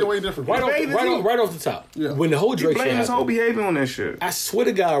 Take it away different. Right off the top. Yeah. When the whole Drake shit happened, his whole behavior on that shit. I swear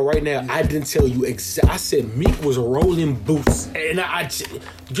to God, right now, I didn't tell you exactly. I said Meek was rolling boots, and I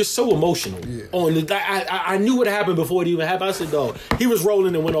just so emotional. Yeah. I knew what happened before it even happened. I said, dog, he was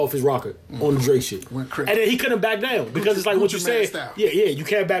rolling and went off his rocker on the Drake shit, and then he couldn't back down because it's like what you said. Yeah, you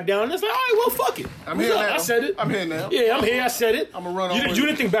can't back down. And it's like, all right, well, fuck it. I'm here now. I said it. I'm here now. Yeah, I'm here. I said it. I'm gonna run. You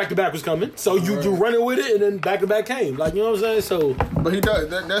didn't think back to back was coming, so you running with it, and then back to back came. Like, you know what I'm saying? So, but he does.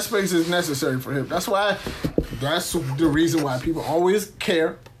 That space is necessary for him. That's the reason why people always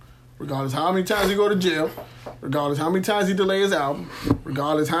care, regardless how many times he go to jail, regardless how many times he delay his album,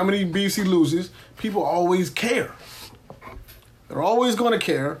 regardless how many beefs he loses. People always care. They're always going to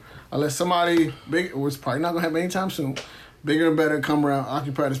care unless somebody big, which probably not gonna happen anytime soon, bigger and better come around,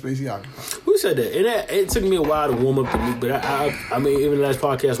 occupy the space he occupies. Who said that? And it took me a while to warm up to me, but I mean, even the last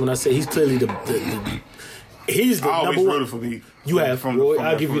podcast when I said he's clearly he's the I always number one. rooted for me. You have, Roy.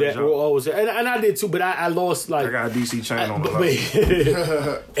 I'll give you that. Roy always, and I did too, but I lost like. I got a DC chain on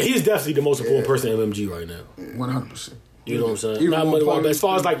the but he's definitely the most important person in MMG right now. 100%. You know what I'm saying? Even Not more money, important as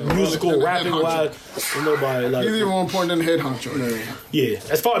far as like musical, than rapping head wise, nobody like. He's even more important than the head honcho. Yeah,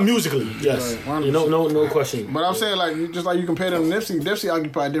 as far as musically, yes. Right, No question. But I'm saying, like, just like you compare them to Nipsey, Nipsey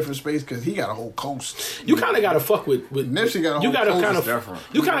occupied a different space because he got a whole coast. You kind of got to fuck with Nipsey got a you whole gotta coast. kind of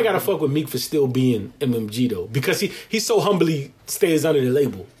you kind of got to fuck with Meek for still being MMG though, because he so humbly stays under the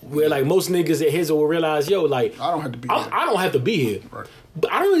label. Where like most niggas at his will realize, yo, like I don't have to be. I don't have to be here. Right. But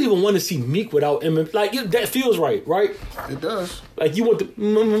I don't even want to see Meek without MM. Like that feels right? It does. Like you want the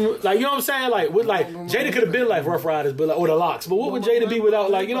like you know what I'm saying? Like with like Jada could have been like Rough Riders, but like or the Locks. But what would Jada be without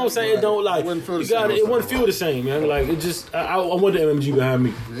like you know what I'm saying? It don't like It wouldn't feel the you got same. it wouldn't feel the same, man. Like it just I want the MMG behind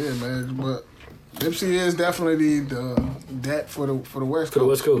me Yeah, man. But Nipsey is definitely that for the West Coast. for the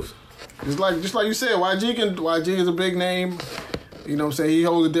West Coast. Just like you said, YG is a big name. You know what I'm saying? He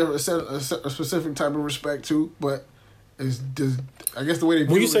holds a specific type of respect too, but it's just I guess the way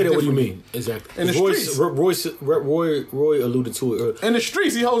they When you say that, what do you different. mean exactly? In the streets. Roy alluded to it. In the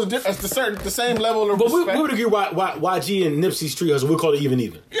streets, he holds the same level of But we respect. would agree YG and Nipsey Street Hustle, we call it even.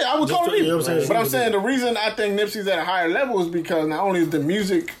 Yeah, I would call it You know even. what I'm saying? But I'm saying the reason I think Nipsey's at a higher level is because not only is the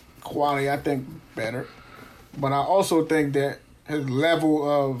music quality I think better, but I also think that his level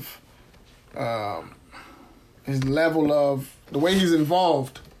of the way he's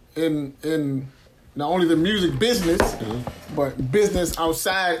involved in not only the music business, but business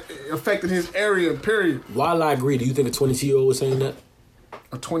outside affected his area, period. While I agree, do you think a 22-year-old was saying that?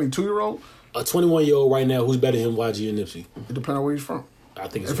 A 22-year-old, A 21-year-old right now, who's better than YG and Nipsey? it depends on where he's from. I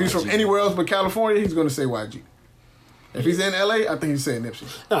think it's If he's YG. from anywhere else but California, he's going to say YG. If he's in LA, I think he's saying Nipsey.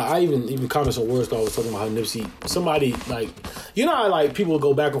 Nah, I even comments on Wordstar was talking about how Nipsey, somebody like, you know how like people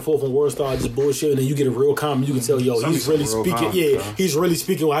go back and forth on Wordstar just bullshit, and then you get a real comment, you can tell, yo, he's really speaking, he's really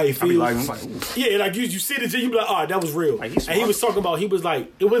speaking how he feels. Yeah, like you see the you be like, oh, that was real. Like, and he was talking about, he was like,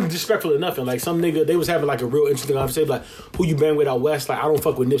 it wasn't disrespectful or nothing. Like some nigga, they was having like a real interesting conversation, like, who you bang with out west? Like, I don't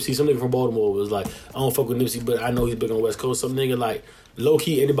fuck with Nipsey. Some nigga from Baltimore was like, I don't fuck with Nipsey, but I know he's big on the West Coast. Some nigga like, low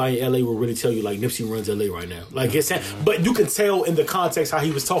key, anybody in LA will really tell you like Nipsey runs LA right now. Like it's, but you can tell in the context how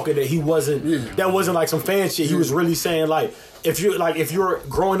he was talking that he wasn't. That wasn't like some fan shit. He was really saying like if you're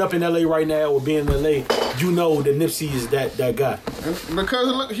growing up in LA right now or being in LA, you know that Nipsey is that guy. And because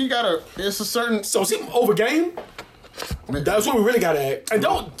look, it's a certain. So is he over Game? That's what we really gotta act. And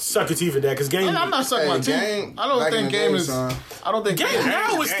don't suck your teeth at that because Game. I'm not sucking my teeth. Game, I don't back in think the Game day, is. son. I don't think Game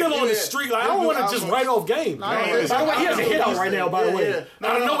now is still on the street. Like I don't want to just write off Game. By the way, he has a hit out right now. By the way, I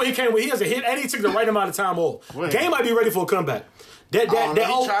don't know what he came with. He has a hit, and he took the right amount of time off. Game might be ready for a comeback. That he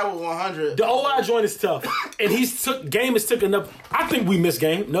old, tried with 100. the OI joint is tough, and Game has took enough. I think we missed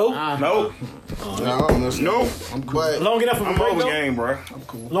Game. No, Nope. No. But long enough of a I'm break over though. game, bro.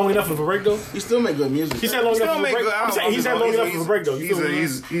 Long enough of a break though. he still make good music. He said long enough of a break. I'm saying he's had long enough of a break though. You feel me?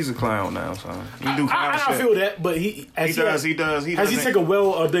 He's a clown now, son. He do clown I shit. feel that, but he does. Has he taken a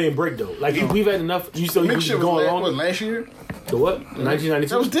well-ordained break though? Like we've had enough. You still Big you shit going was along? last year. The what? 1992.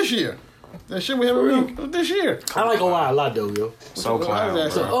 That was this year. That shit we have this year. I like OI a lot though, yo. So clown, How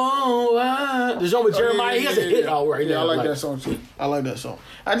does that bro. sound? Oh, the song with Jeremiah, he has a hit out right Yeah, now. I like that song too. I like that song.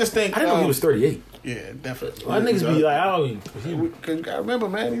 I just think. I didn't know he was 38. Yeah, definitely. Why niggas be like, I don't. Cause I remember,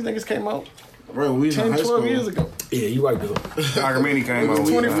 man, these niggas came out Bro, we was in 10, high 12 school. years ago. Yeah, you right though. Agamini came out.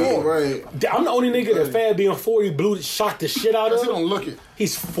 24. Right. I'm the only nigga that Fab being 40 shocked the shit out of He him. don't look it.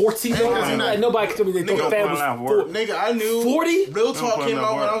 He's 40 though. Because he not- Like, nobody can tell me they Nigga thought Fab putting out was work. 40. Nigga, I knew 40? Real Talk Don't came put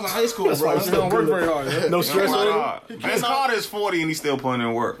out in when I work. was in high school, That's bro. why He don't work very hard. Yeah. No stress on him. Vince Carter's 40 and he's still putting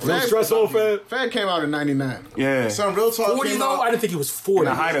in work. No stress on Fab. Fad came out in 99. Yeah. Some Real Talk 40 came though? out. I didn't think he was In 40.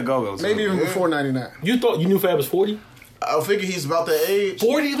 the height of go-go's. Maybe even before 99. You thought you knew Fab was 40? I figure he's about the age.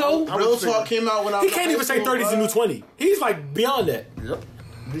 40 though? Real Talk came out when I He was in can't high even say school, 30's the bro. new 20. He's like beyond that. Yep.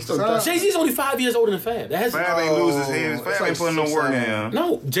 He's still Son. got Jay-Z's only 5 years older than Fab. That has Fab ain't lose his head. it's Fab like ain't putting no work 6, in.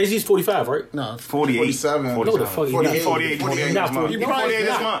 No, Jay-Z's 45, right? No, 48. 47. No, the fuck he's 48. not. 48 He's not this month. 40. He 48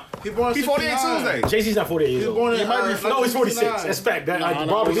 this month. He born He 48 69. Tuesday. Jay-Z's not 48 years He was old. born in, He might be No, he's 46. 69. That's fact. That, no,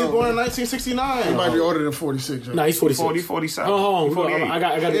 Robert, He was no. born in 1969. he might be older than 46. Right? Nah, he's 46. 40, 47. Oh, He 48. I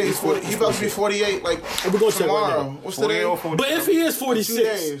got Yeah, it. he's 40, he about to be 48 like We're gonna check right tomorrow. now. What's 48 today? or 40. But if he is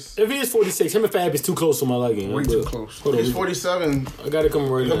days. 46, him and Fab is too close to my liking. Way But- too close. Hold on, He's 47. I got it coming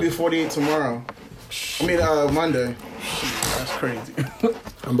right He'll be now. 48 tomorrow. I mean, Monday. That's crazy.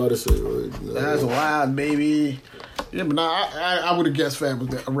 I'm about to say right now. That's wild, baby. Yeah, but I would have guessed Fab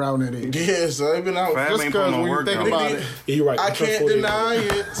was around that age. Yeah, so he been out. Fab Just ain't putting because no when you work think though. about it, Yeah, you're right. I He turned can't 40. deny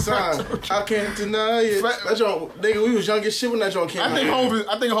it, son. I can't deny it. That joint, nigga, we was young as shit when that joint came out.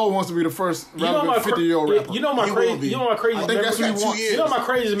 I think Hov wants to be the first relevant 50-year-old rapper. You know my He will crazy. be. You know my crazy. I think that's what he Got 2 wants. years. You know my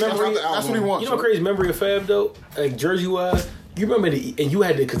crazy memory. That's what he wants. You know, crazy memory of Fab though, like Jersey wise. You remember and you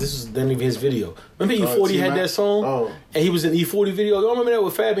had it because this was the name of his video. Remember E40 had that song, and he was in E40 video. Y'all remember that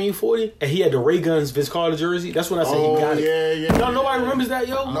with Fab and E40, and he had the Ray Guns Vince Carter jersey. That's when I said he got it. Yeah. Y'all nobody remembers that,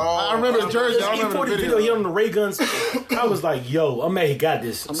 yo. No, I remember the jersey. I remember E40 the video. He on the Ray Guns. I was like, yo, I'm mad he got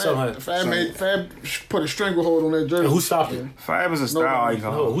this. Somehow. Fab put a stranglehold on that jersey. And who stopped him? Fab is a style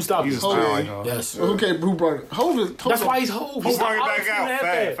icon. No, who stopped He's a him? style icon. Yes. Who brought it? Hov. That's why he's Hov. He brought it back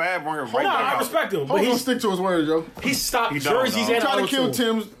out. Fab brought it right No, back I out. respect him, but Hov don't he's stick to his words, yo. he stopped He don't, jerseys no. and Try to kill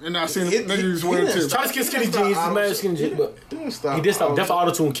auto-tune. Tim's, and I seen niggas wearing didn't Tim's. Try to get skinny jeans, man, skinny jeans, but Stop. he did stop. Definitely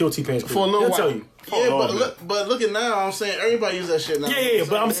auto-tune, kill T-Pain's career. For a little He'll while. tell you. Yeah, but look at now. I'm saying everybody use that shit now. Yeah,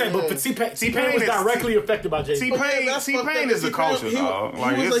 but I'm saying, but for T-Pain was is- directly affected by Jay-Z. T-Pain that's fucked up. is the culture, He- dog. he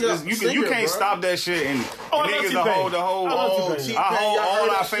Like, was it's, like a it's, you singer, can't bro. stop that shit and I love niggas T-Pain. the whole I love T-Pain. Y'all all heard our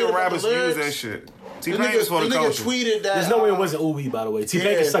that shit favorite about the rappers use lyrics? that shit. The T-Pain is for the nigga culture. tweeted that. There's no way it wasn't ooh-wee, by the way.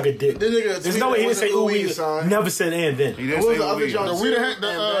 T-Pain can suck a dick. The nigga There's no way he didn't say tweeted it ooh-wee. wasn't son. Never said and then. He didn't What was say the other Louis. joint?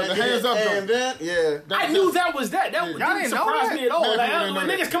 The hands up joint. And then, yeah. I knew that was that. That Y'all didn't didn't know surprise that? me at all. Mad Like, people didn't when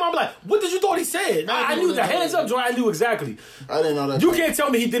know niggas that. come out, like, what did you thought he said? I knew the hands up joint. I knew exactly. I didn't know that. You can't tell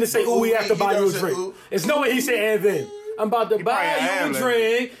me he didn't say ooh-wee after He buy you never a said drink. ooh. There's no way he said and then. I'm about to buy probably you a ad-libbed.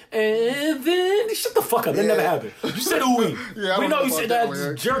 drink, and then shut the fuck up. That never happened. You said ooh-wee. Yeah, I We don't know you about said that that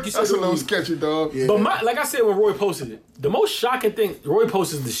way. jerk. You said That's a little ooh-wee. sketchy, dog. Yeah. But like I said when Roy posted it, the most shocking thing, Roy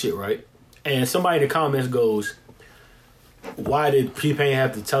posted the shit, right? And somebody in the comments goes, why did T-Pain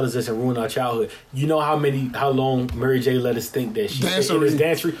have to tell us this and ruin our childhood? You know how long Mary J let us think that she said in this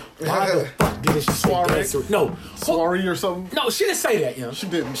dancery? Why the fuck didn't she say dancery? No. Soiree or something. No, she didn't say that, yo. She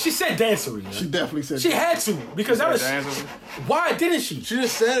didn't. She said dancery. She definitely said She that. had to because that was. Dancery? Why didn't she? She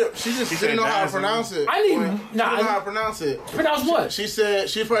just said it. She just said didn't know how to dancing. pronounce it. I need- She nah, didn't know how to pronounce it. Pronounce what? She said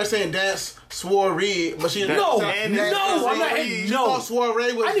she's probably saying dance soiree, but she No, said no, dance I'm not- soiree. She no. thought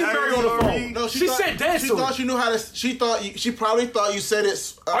soiree was. I need Mary on the phone. No, She thought, said dance She soiree. thought you knew how to. She probably thought you said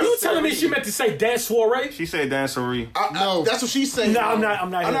it. Are you telling me soiree. she meant to say dance soiree? She said dancery. No. That's what she's saying. No, I'm not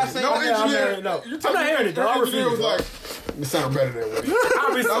hearing I'm not it. saying No that. engineer. no. You I'm not hearing it, dog. I the engineer refuse, was dog. like, it sound better that way.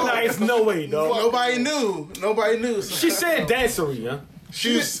 Obviously, it's no way, dog. Nobody knew. Nobody knew. She said dancery, huh?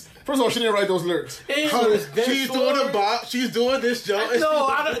 She's. First of all, she didn't write those lyrics. She's doing a bop. She's doing this joke. No,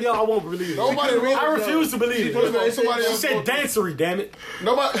 I won't believe it. Nobody wrote I it. refuse to believe First of all, it. somebody She else said wrote it. dancery, damn it.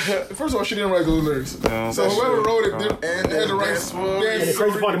 Nobody. First of all, she didn't write those lyrics. No, So that's whoever true. wrote it did, And had to write dance soiree. And the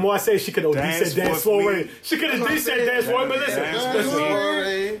crazy part, the more I say, she could have Dance said dance with soiree. me. She could have said dance soiree, but listen. Dance with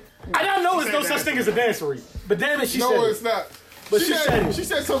me. I don't know there's no such thing as a dancery. But damn it, she No, said it's it. not. But she said it. She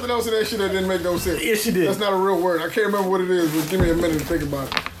said something else in that shit that didn't make no sense. Yeah, she did. That's not a real word. I can't remember what it is, but give me a minute to think about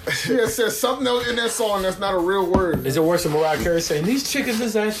it. She had said something else in that song that's not a real word. Is it worse than Mariah Carey saying, these chickens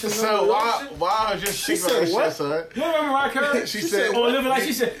is actually So why just She said what? son? You remember Mariah Carey? She said on Living Like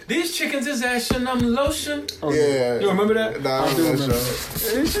she said, these chickens is action, I'm lotion. Yeah. You remember that? Nah, I do don't remember.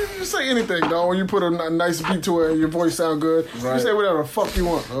 know. You should just say anything, dog. When you put a nice beat to it and your voice sound good, you Right. say whatever the fuck you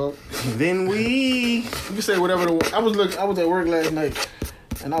want, dog. Then we. You can say whatever. I was at work last night,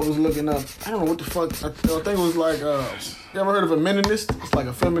 and I was looking up. I don't know what the fuck. I think it was like. You ever heard of a meninist? It's like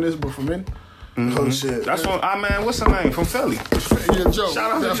a feminist, but for men. Oh shit. That's from, man, what's her name? From Philly. Yeah, Joe.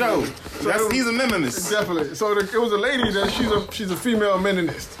 Shout out to Joe. So He's a meninist. Definitely. So it was a lady that she's a female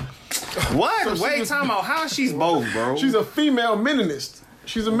meninist. What? So she Wait, was- time out. How she's both, bro? She's a female meninist.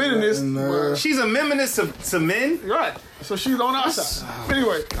 She's a meninist. She's a meninist to men? Right. So she's on our side.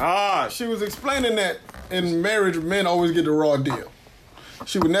 Anyway, God. she was explaining that in marriage, men always get the raw deal.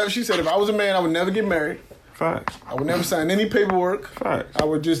 She said, if I was a man, I would never get married. Facts. I would never sign any paperwork. Facts. I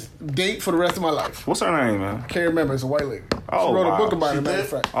would just date for the rest of my life. What's her name, man? Can't remember. It's a white lady. Oh, she wrote wow. a book about She it, matter did? of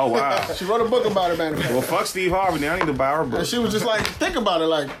fact. Oh, wow. She wrote a book about it, matter of fact. Well, fuck Steve Harvey. Now I need to buy her book. And she was just like, think about it.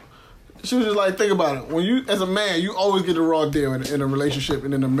 Like, she was just like, think about it. When you, as a man, you always get the raw deal in a relationship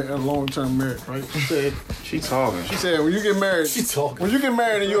and in a long-term marriage, right? She talking. She said, when you get married, She talking. when you get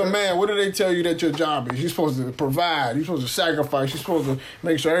married and you're a man, what do they tell you that your job is? You're supposed to provide. You're supposed to sacrifice. You're supposed to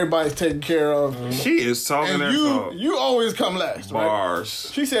make sure everybody's taken care of. She is talking And her talk. you always come last, right?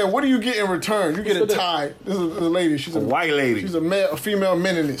 Bars. She said, what do you get in return? You get a tie. This is a lady. She's A white lady. She's a female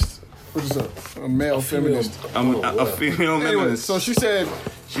meninist, which is a male feminist. A female Anyway, meninist. so she said,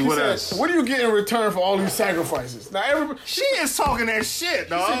 what else? what do you get in return for all these sacrifices? Now everybody, She is talking that shit, she said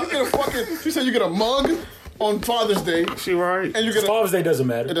dog. you get a fucking. She said you get a mug. on Father's Day, She right. and you get a Father's Day doesn't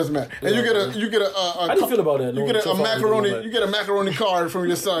matter. it doesn't matter, and you get a How do you feel about that? you get a macaroni card from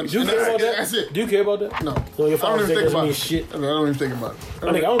your son. Do you and care about that? That's it. Do you care about that? No, So your I don't Father's even Day think doesn't about mean it. shit. I don't even think about it.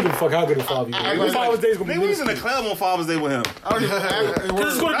 I don't give a fuck how good a father you are. Your Father's Day is gonna be Nigga, we was in the club on Father's Day with him. I don't even.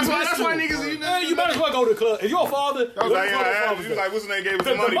 Because it's gonna be That's why minuscule. niggas. You might as well go to the club. If you're a father, I was like, yeah, he was like, what's his name? Gave us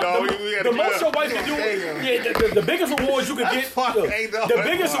the money, dog. We had the to most your club. wife can do, the biggest rewards you can get, fuck ain't no- the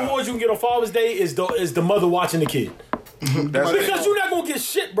biggest rewards you can get on Father's Day is the mother watching the kid. That's Because you're not gonna get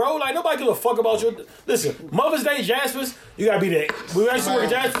shit, bro. Like nobody give a fuck about your. Listen, Mother's Day, Jasper's, you gotta be there. We used to work at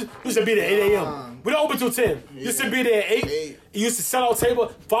Jasper's. We used to be there at 8 a.m. We don't open till 10. You used to be there at 8. You used to sell out table.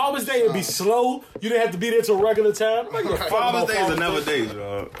 Father's Day would be slow. You didn't have to be there till regular time. Father's Day is another day,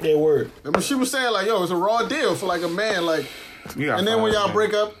 dog. Yeah, word. But she was saying like, yo, it's a raw deal for like a man, like. And then when y'all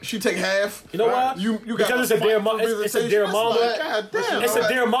break up, she take half. You know why? You got because it's a dear mama. It's a dear mama. God damn. It's a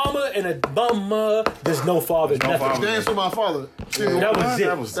dear mama and a mama. There's no father. no father. Dance with my father. That was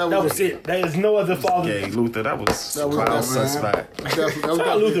it. That was it. There is no other father. Okay, Luther, that was wild that, suspect. That Shout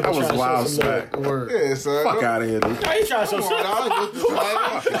out Luther That for was trying to wild show some love. suspect. word. Yeah, son. Fuck out of here, Luther. He trying to show some love. Come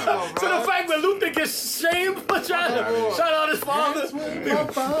on, To the fact that Luther gets shamed for trying to shout out his father.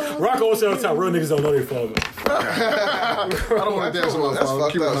 Rocco always say all the time, real niggas don't know their father. I don't want to dance with my That's father.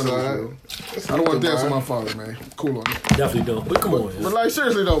 fucked Keep it up, 100 son. with you. I don't want to dance with my father, man. Cool on it. Definitely don't. But come on, But like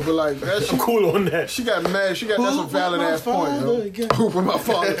seriously though, but like that I'm shit, cool on that. she got mad. She got that's a valid ass point. Yo. Hoop with my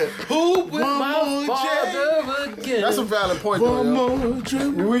father. Hoop with my father again. That's a valid point though. Yo.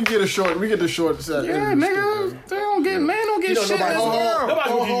 We get a short. We get the short set. Yeah, nigga, they don't get, man, don't get shit in this world. Nobody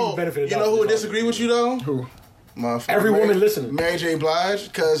gonna give you benefit of the You doubt. know who would disagree with you though? Who? Every woman listening. Mary J. Blige,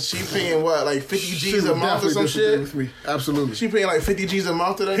 because she paying what, like 50 She G's a would month or definitely some disagree shit? with me. Absolutely. She paying like 50 G's a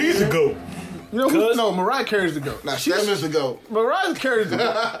month to that He's a nigga? goat. You know who? Cuz- No, Mariah carries the goat. Nah, Steph is the GOAT. Mariah carries the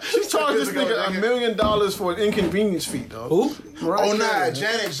goat. She charged this nigga $1 million for an inconvenience fee, dog. Who? Mariah Oh, nah, Carey,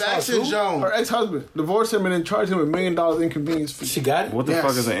 Janet Jackson Jones. her ex-husband divorced him and then charged him $1 million inconvenience fee. She got it? What the Yes.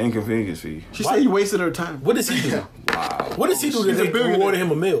 fuck is an inconvenience fee? She said he wasted her time. What does he do? Wow. What does he do He's that a they billionaire. rewarded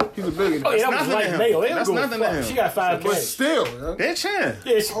him a meal? He's a billionaire. Oh, yeah, that was nothing like to him. mail. That's nothing to him. She got 5K. But still, yo. Bitch, yeah.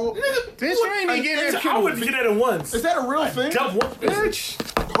 Yeah, she, Bitch, you ain't even getting that I wouldn't get that at once. Is that a real thing? Dump one. bitch.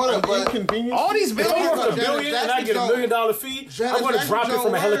 Hold on, but Inconvenience? All these If I'm billions. worth $1 billion and I get $1 million fee, Janet I'm going to Jackson drop it from a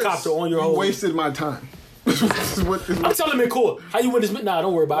Jones helicopter on your You whole. wasted my time. This is what this I'm telling him in court. How you win this? Nah,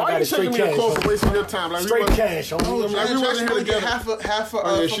 don't worry about it. Why I are got you it straight taking me to cash. court for homie. wasting your time? Like, Straight we cash, homie. Janet we Jackson wasn't here gonna get together. half a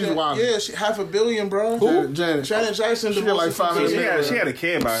Oh, yeah, she's fucking- wild. Yeah, she half $1 billion, bro. Who? Janet. Janet Jackson She got like divorced 500 his million. She had a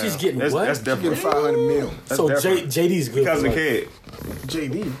kid by She's him. getting that's, what? That's Get different. 500 mil. That's So different. JD's good. Because for of the life. kid.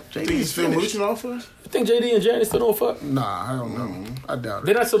 JD. He's JD's still finished. mooching off her? You think JD and Janet still don't fuck? Nah, I don't know. I doubt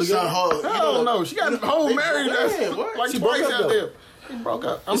They're it. not still Son, together. hold on. I don't know. She got whole they- married. yeah, That's what? like She twice broke up, out though. there. She broke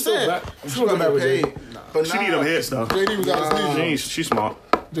up. I'm She's still saying. back. She's She gonna gonna back get with paid. JD. But She need them hits, though. JD was out his league. She's smart.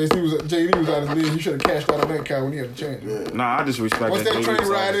 JD was out his league. He should have cashed out on that car when he had a chance. Nah, I just respect Once that JD train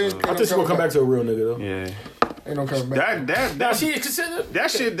ride in, side, I think she's gonna come back to a real nigga though. Yeah. ain't no coming back. Now she considered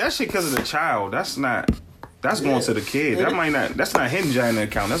That shit because of the child. That's going to the kid. That might not. That's not him joining the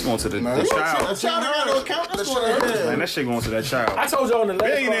account. That's going to the child. A child got no account. That's going to her. Man, that shit going to that child. I told y'all on the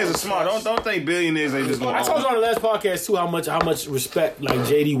last Billionaires are podcast- smart. Don't think billionaires ain't just going. I told you on the last podcast too how much respect like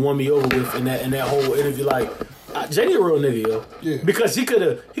JD won me over with in that whole interview. Like JD a real nigga, yo. Yeah. Because he could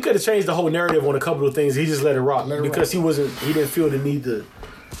have changed the whole narrative on a couple of things. He just let it rock because he didn't feel the need to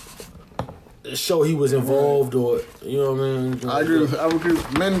show he was involved or you know what I mean. I agree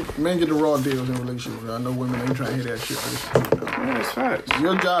with men get the raw deals in relationships. I know women ain't trying to hear that shit. Yeah, it's facts.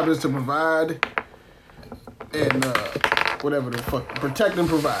 Your job is to provide and whatever the fuck, protect and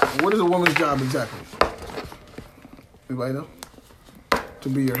provide. What is a woman's job exactly? Anybody know? To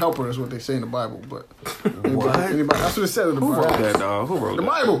be your helper is what they say in the Bible, but anybody, that's what it said in the Who Bible. wrote that, dog? Who wrote The that?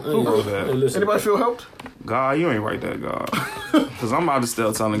 Bible. Who wrote Hey, that? listen, Anybody feel helped? God, you ain't write that, God. Because I'm about to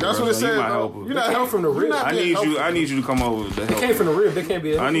still telling That's girls, what it you said. might Though. help You're her. not came helping from the real. I need you to come over to help. came from the rib. They can't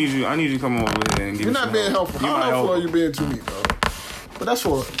be. I need you to come over here and give You're me not some being help. helpful. You How might helpful help. are you being to me, though? But that's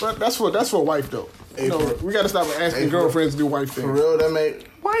for a wife, though. You know, we got to stop asking girlfriends to do wife things. For real, that make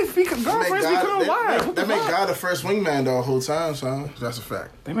Wife, girlfriends become wives. That make God the first wingman the whole time, son. That's a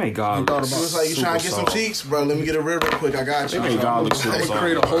fact. They make God thought look about It was like you trying to get some super cheeks, bro. Let me get a rib real quick. I got you. They make God look super They soft.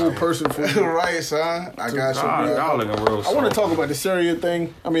 create a whole person for you. Right, son. I got you, God, bro. y'all looking real I want to soft. talk about the Syria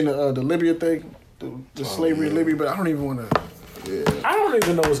thing. I mean, the Libya thing, the slavery in Libya, but I don't even want to. I don't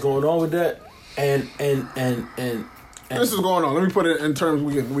even know what's going on with that. And This is going on. Let me put it in terms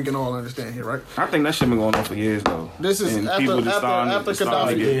we can all understand here, right? I think that shit been going on for years, though. This is And after people just starting Gaddafi.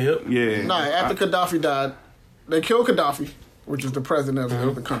 to get- Yeah. Nah, after Gaddafi died, they killed Gaddafi, which is the president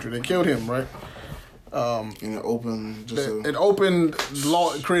of the country. They killed him, right? In the open, it opened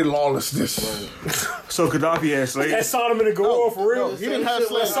law, created lawlessness. So Gaddafi had slaves. That's Sodom and Gomorrah for real. No, he didn't have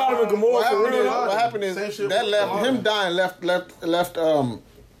slaves. Sodom and Gomorrah for real. What happened is that left him dying left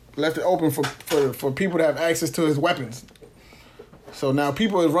it open for people to have access to his weapons. So now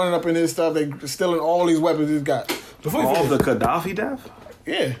people is running up in his stuff. They stealing all these weapons he's got. Before you All finish, the Gaddafi death?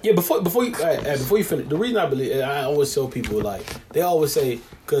 Yeah. yeah, before you finish, the reason I believe, I always tell people, like, they always say,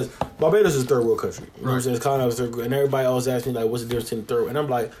 because Barbados is a third world country. You know what I'm saying? It's kind of a third world, and everybody always asks me, like, what's the difference in the third? And I'm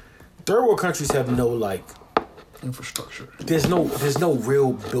like, third world countries have no, like, Infrastructure. there's no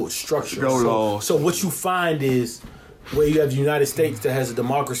real built structure. No law. So what you find is where you have the United States that has a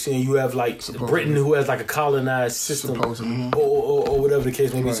democracy, and you have like Britain who has like a colonized system, or whatever the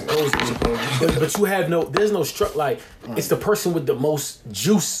case may be. Supposedly, but you have there's no structure. Like it's the person with the most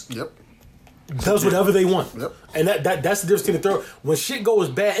juice. Yep. Does whatever they want. Yep. And that's the difference between the third. When shit goes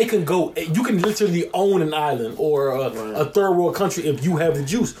bad, it can go. You can literally own an island or a third world country if you have the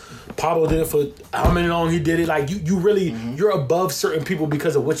juice. Pablo did it for how many long he did it. Like you really you're above certain people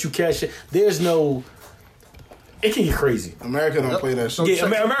because of what you cash in. There's no. It can get crazy. America don't play that shit. Yeah,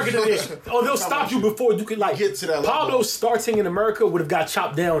 America doesn't. Oh, they'll stop you before you can like Get to that level. Pablo starting in America would have got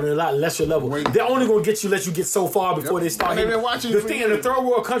chopped down in a lot lesser level. They're only gonna let you get so far before they start. And they've hitting. been watching The for thing in the years. third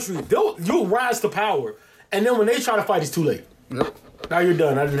world country, you'll rise to power, and then when they try to fight, it's too late. Yep. Now you're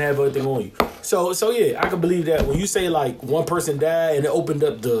done. I didn't have everything on you. So yeah, I can believe that when you say like one person died and it opened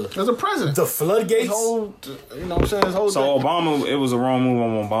up There's a president. the floodgates. His whole, you know what I'm saying? His whole So thing. Obama, it was a wrong move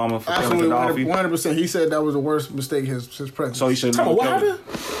on Obama for Absolutely, killing Gaddafi. 100%. He said that was the worst mistake his president. So he should Come never on, what kill him.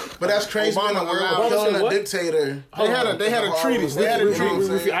 happened? But that's crazy. Obama In a world allowed- killing Obama said a what? dictator. they had a treaty. They had a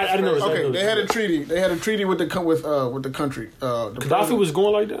treaty. I didn't know this. Okay, they had a treaty. They had a treaty with the country. The Gaddafi president. was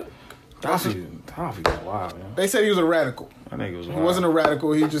going like that. Gaddafi got wild, man. They said he was a radical. I think it was wild. He wasn't a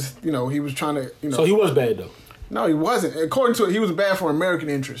radical. He just, he was trying to, So he was bad though. No, he wasn't. According to it, he was bad for American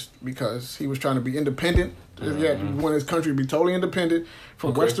interest because he was trying to be independent. He wanted his country to be totally independent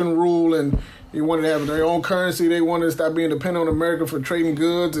from Western rule, and he wanted to have their own currency. They wanted to stop being dependent on America for trading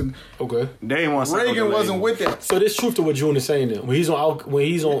goods, and Okay. They didn't want to Reagan wasn't with that. So there's truth to what June is saying then. When he's on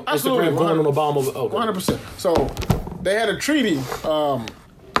Absolutely, Instagram going on Obama. Okay. 100%. So they had a treaty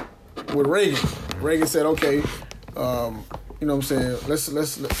with Reagan. Reagan said, "Okay, you know what I'm saying?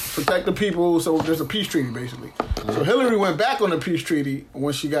 Let's protect the people." So there's a peace treaty basically. So Hillary went back on the peace treaty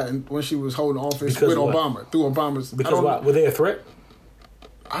when she was holding office Because with of what? Obama through Obama's. Because why? Were they a threat?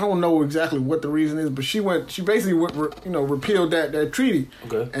 I don't know exactly what the reason is, but she basically repealed that treaty,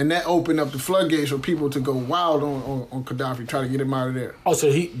 Okay. and that opened up the floodgates for people to go wild on Gaddafi, try to get him out of there. Oh, so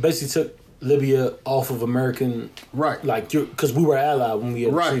he basically took Libya off of American, Right. Like because we were allied when we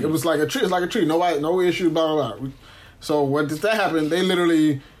had the Right. treaty. It was like a treaty. It's like a treaty. No issue. Blah blah blah. So when that happened, they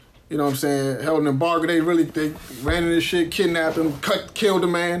literally, you know what I'm saying, held an embargo. They ran in this shit, kidnapped him, killed the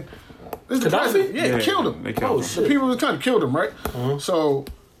man. This is the Gaddafi? president. Yeah, killed him. They killed him. The people of the country killed him, right? So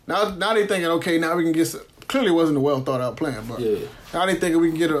now they thinking, okay, now we can get. Clearly, it wasn't a well thought out plan, but Yeah. now they thinking we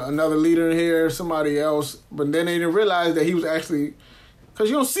can get another leader in here, somebody else. But then they didn't realize that he was actually, because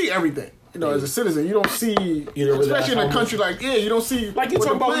you don't see everything. As a citizen, you don't see, You don't realize especially in how a much- country like you don't see Like you what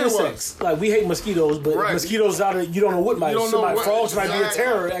talk the about plan was. insects. Like we hate mosquitoes, but Right. mosquitoes out of you don't know what might. You don't know somebody what- frogs might be a exactly.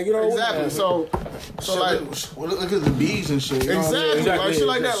 terror. Like, you know Exactly. So like Look at the bees and shit. You know what I'm saying? exactly, like shit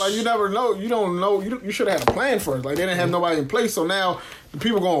like that. Exactly. Like you never know. You don't know. You should have had a plan first. Like they didn't have nobody in place. So now the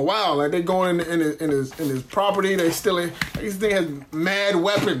people going wild. Like they going in his property. They stealing. Like, this thing has mad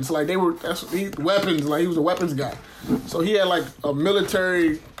weapons. Like weapons. Like he was a weapons guy. So he had like a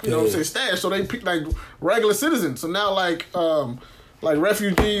military, stash. So they picked like regular citizens. So now like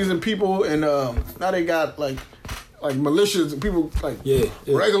refugees and people, and now they got like militias and people like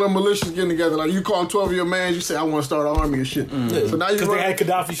regular militias getting together. Like you call 12 of your man, you say I want to start an army and shit. So now because they had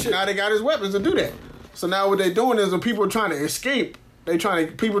Gaddafi shit. now they got his weapons to do that. So now what they doing is when people are trying to escape,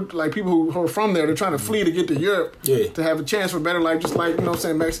 people who are from there, they're trying to flee to get to Europe to have a chance for better life, just like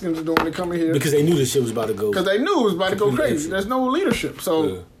Mexicans are doing when they come in here. Because they knew this shit was about to go. Because they knew it was about to go Complete crazy. shit. There's no leadership.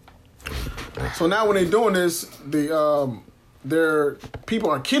 So now when they're doing this, their people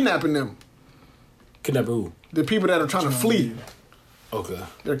are kidnapping them. Kidnap who? The people that are trying to flee. Okay.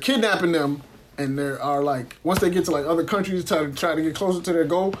 They're kidnapping them, and they are like, once they get to like other countries try to get closer to their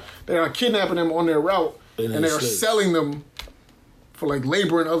goal, they are kidnapping them on their route, and they are slaves. selling them for like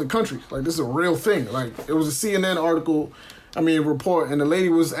labor in other countries. Like this is a real thing. Like it was a CNN report, and the lady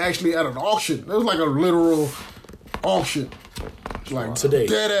was actually at an auction. It was like a literal auction. Like Today.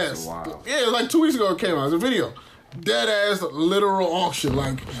 dead ass. Yeah, it was like 2 weeks ago it came out. It was a video. Dead ass literal auction.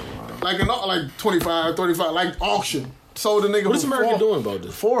 Like 25, 35, like auction. sold the nigga. What is America doing about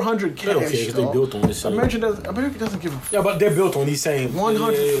this? 400 cash. They don't care because they built on this same. America doesn't give a fuck. Yeah, but they're built on these same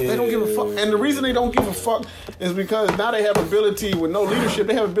 100. They don't give a fuck. And the reason they don't give a fuck is because now they have ability with no leadership.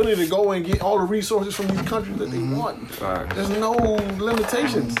 They have ability to go and get all the resources from these countries that they want. Facts. There's no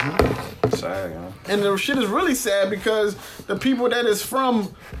limitations. Sad, man. And the shit is really sad because the people that is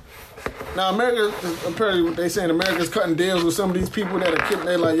from now America, apparently they saying America's cutting deals with some of these people that are kidding.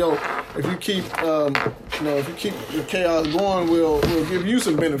 They're like, yo, if you keep the chaos going, we'll give you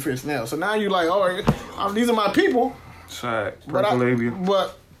some benefits now. So now you like, all right, these are my people. Sad.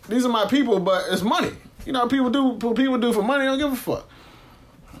 But these are my people, but it's money. You know, people do for money. They don't give a fuck.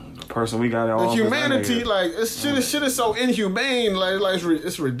 Person we got in The office, humanity, like shit is so inhumane, like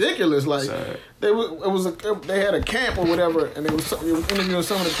it's ridiculous. Like sad. They had a camp or whatever, and they was interviewing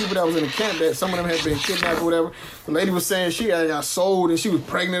some of the people that was in the camp that some of them had been kidnapped or whatever. The lady was saying she had got sold and she was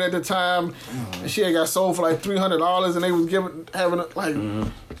pregnant at the time, and she had got sold for like $300, and they was having like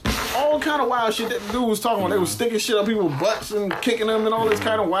all kind of wild shit that the dude was talking about. They was sticking shit up people's butts and kicking them and all this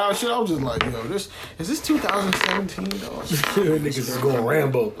kind of wild shit. I was just like, yo, is this 2017, dog? Niggas is going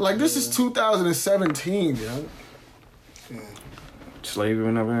Rambo. Like, this is 2017, yo. Slavery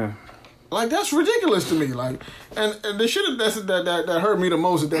and everything. Like, that's ridiculous to me. Like, and the shit that hurt me the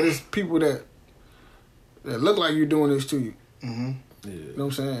most is that it's people that look like you're doing this to you. Mm-hmm. Yeah. You know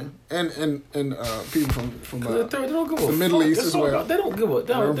what I'm saying? And people from they don't give the Middle East as well. They don't give a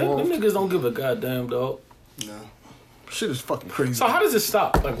damn. Them niggas don't give a goddamn, dog. No. Shit is fucking crazy. So how does it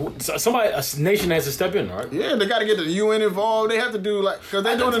stop? Like a nation has to step in, right? Yeah, they got to get the UN involved. They have to do because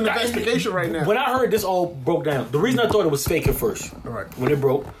they're doing an investigation right now. When I heard this all broke down, the reason I thought it was fake at first, right? When it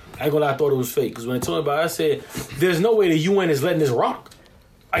broke, I ain't gonna lie, I thought it was fake because when they told me about it, I said, "There's no way the UN is letting this rock."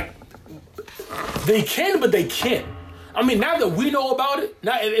 Like they can, but they can't. I mean, now that we know about it,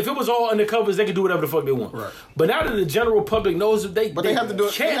 now if it was all undercovers, they could do whatever the fuck they want. Right. But now that the general public knows that they have to do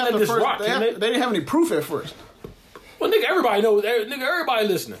it, can't let this rock. They didn't have any proof at first. Well, nigga, everybody knows. Nigga, everybody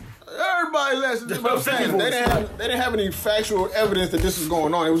listening. Everybody listening. What I'm saying, they didn't have any factual evidence that this was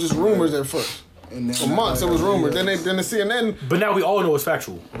going on. It was just rumors at first. For months, it was rumors. Then the CNN. But now we all know it's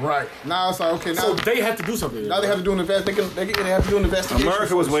factual. Right. Now it's like, okay, now. So they have to do something. Now they have to do an investigation. They have to do an investigation.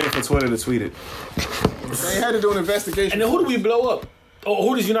 America was waiting for Twitter to tweet it. They had to do an investigation. And then who do we blow up? Oh,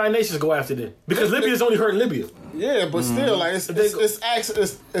 who does United Nations go after then? Because Libya's only hurting Libya. Yeah, but still, like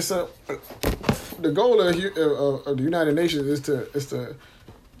the goal of the United Nations is to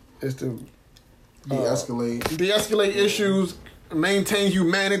de-escalate issues, maintain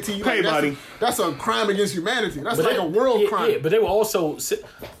humanity. Hey, buddy, that's a crime against humanity. That's like a world crime. Yeah, but they were also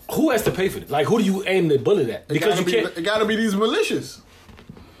who has to pay for it? Like, who do you aim the bullet at? Because it got to be these militias.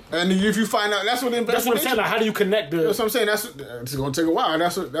 And if you find out, that's what the investigation. That's what I'm saying. Like, how do you connect the? That's what I'm saying. It's going to take a while.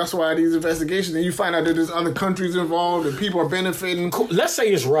 That's why these investigations. And you find out that there's other countries involved and people are benefiting. Cool. Let's say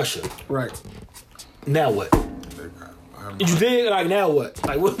it's Russia. Right. Now what? You dig? Like, now what?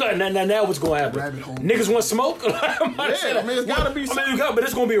 Like, now what's going to happen? Niggas want smoke? It's got to be something. But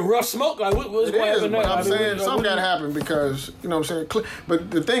it's going to be a rough smoke? Like, what's going to happen now? I'm saying something got to happen because, you know what I'm saying? But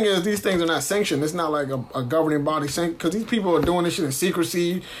the thing is, these things are not sanctioned. It's not like a governing body sanctioned. Because these people are doing this shit in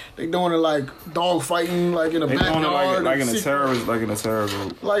secrecy. They doing it like dog fighting, like in a backyard. Like in a terrorist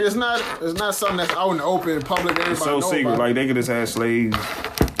group. Like, it's not something that's out in the open in public. It's so secret. Like, they could just have slaves.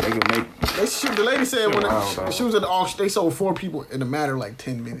 They could make. The lady said when she was at the auction, they sold 4 people in a matter of like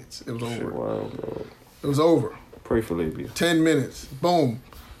 10 minutes. It was over. Wild, bro. It was over. Pray for Libya. 10 minutes. Boom.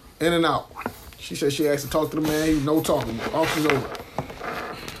 In and out. She said she asked to talk to the man. He was no talking. Auction's over.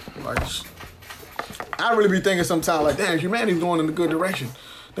 Like, I really be thinking sometimes like, damn, humanity's going in a good direction.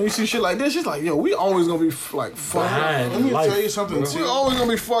 Then you see shit like this, it's like, yo, we always gonna be like fucked up. Let me tell you something too. We always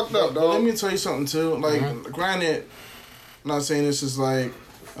gonna be fucked up, dog. Let me tell you something too. Like, granted, I'm not saying this is like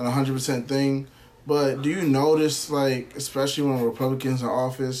an 100% thing, but do you notice, like, especially when Republicans in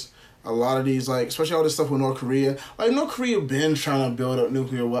office, a lot of these, like, especially all this stuff with North Korea, like, North Korea been trying to build up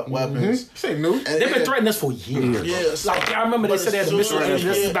nuclear weapons. This ain't new. They've been threatening us for years. Yeah, like, I remember they said they had a missile. This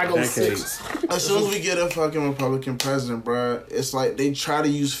is back on 6. As soon as we get a fucking Republican president, bruh, it's like they try to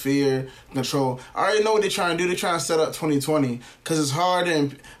use fear, control. I already know what they're trying to do. They're trying to set up 2020 because it's hard,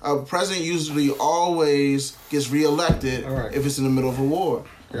 and a president usually always gets reelected if it's in the middle of a war.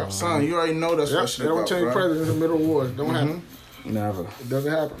 Yeah. Son, you already know that's what shit about, they don't change presidents in the middle of wars. Don't happen. Never. It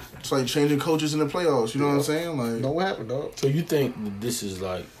doesn't happen. It's like changing coaches in the playoffs. You know what I'm saying? Like, don't happen, dog. So you think this is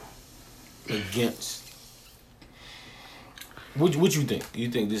like against? What you think?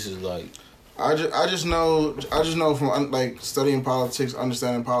 You think this is like? I just know from like studying politics,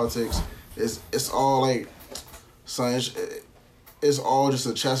 understanding politics. It's all like, son. it's all just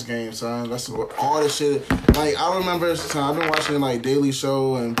a chess game, son. That's what all the shit. Like, I remember, son, I've been watching, like, Daily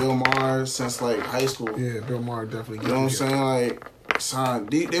Show and Bill Maher since, like, high school. Yeah, Bill Maher definitely. You know what I'm saying? Like, son,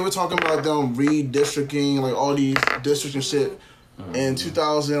 they were talking about them redistricting, like, all these districts and shit in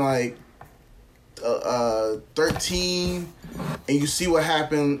 2013, and you see what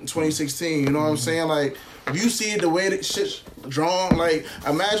happened in 2016. You know what I'm saying? Like, if you see the way that shit's drawn, like,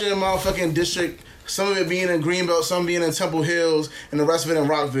 imagine a motherfucking district, some of it being in Greenbelt, some being in Temple Hills, and the rest of it in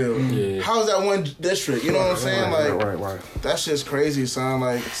Rockville. Yeah. How is that one district? You know what I'm saying? Right. That shit's crazy, son.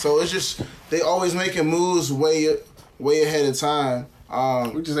 Like, so it's just, they always making moves way ahead of time.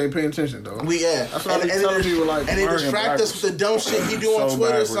 We just ain't paying attention, though. That's what I be telling people, like, and they distract us with the dumb shit he do on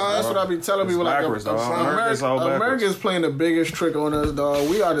Twitter, son. That's what I be telling people, like, America's playing the biggest trick on us, dog.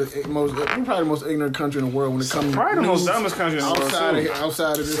 We are we're probably the most ignorant country in the world when it comes to probably the most dumbest country in the world,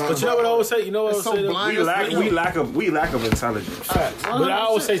 outside of this. But you know what I always say? We lack of intelligence. Facts. But I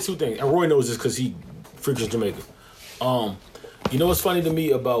always say two things, and Roy knows this because he freaking Jamaican. You know what's funny to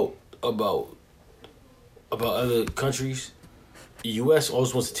me about other countries? The U.S.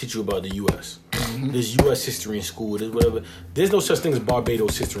 always wants to teach you about the U.S. There's U.S. history in school. There's whatever. There's no such thing as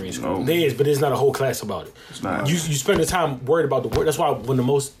Barbados history in school. No. There is, but there's not a whole class about it. It's not. You spend the time worried about the word. That's why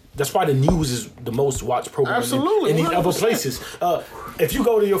the news is the most watched program in these other places. If you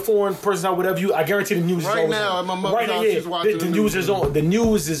go to your foreign person or whatever, I guarantee the news is right always now. On. At my mother's house, she's watching the news is on. The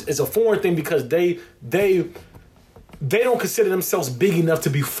news is a foreign thing because they don't consider themselves big enough to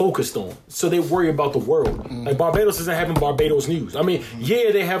be focused on. So they worry about the world. Like, Barbados isn't having Barbados news. I mean,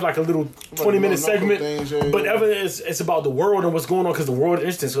 they have like a little 20-minute segment, but it's about the world and what's going on because the world is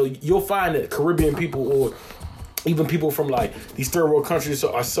interesting. So you'll find that Caribbean people or even people from like these third world countries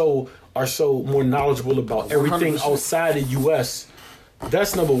are so more knowledgeable about everything 100%. Outside the U.S.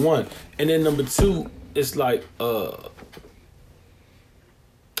 That's number one. And then number two, it's like, I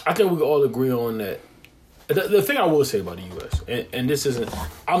think we can all agree on that. The thing I will say about the U.S., and this isn't,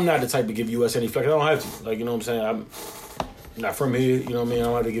 I'm not the type to give U.S. any flex. I don't have to. Like, you know what I'm saying? I'm not from here, you know what I mean? I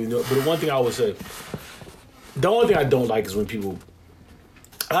don't have to give you. But the one thing I would say, the only thing I don't like is when people,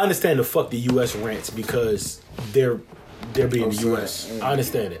 I understand the fuck the U.S. rants because they're being the U.S. I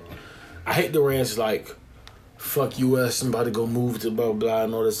understand it. I hate the rants like, fuck U.S., I'm about to go move to blah, blah,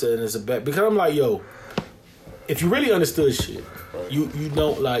 and all this, and it's a bad, because I'm like, yo, if you really understood shit, you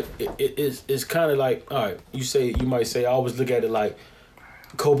don't like it's kind of like, all right, you might say I always look at it like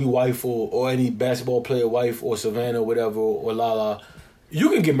Kobe wife or any basketball player wife or Savannah or whatever or Lala, you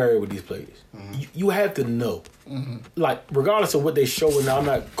can get married with these players. You have to know, like, regardless of what they show. Now, I'm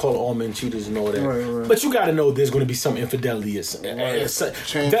not calling all men cheaters and all that, right. But you got to know there's going to be some infidelity or something.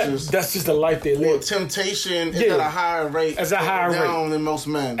 Chances. That's just the life they live. Well, temptation is at a higher rate. As a higher rate than most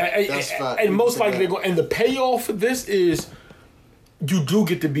men. And most likely they're going. And the payoff for this is, you do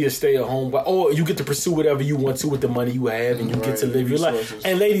get to be a stay-at-home, or you get to pursue whatever you want to with the money you have, and you get to live your life.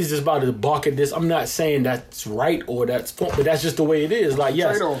 And ladies is about to balk at this. I'm not saying that's right or that's fault, but that's just the way it is. Like,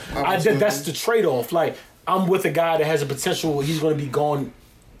 yes, that's the trade-off. Like, I'm with a guy that has a potential. He's going to be gone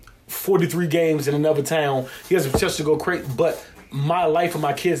 43 games in another town. He has a potential to go crazy, but my life and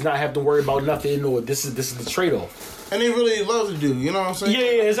my kids not have to worry about nothing. Or this is the trade-off. And he really loves to do, you know what I'm saying?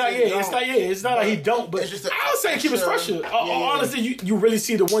 Yeah, it's not like he don't, but I would say keep it special. Honestly, you really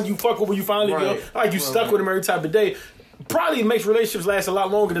see the one you fuck with when you finally get, like, you stuck with him every type of day. Probably makes relationships last a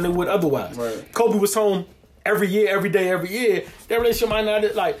lot longer than they would otherwise. Right. Kobe was home every year, every day, every year. That relationship might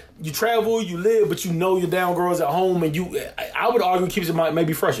not, like, you travel, you live, but you know your down girls at home, and I would argue keeps it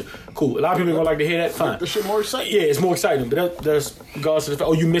maybe fresher. Cool. A lot of people are gonna like to hear that. Fine. The shit more exciting. Yeah, it's more exciting. But that's regards to the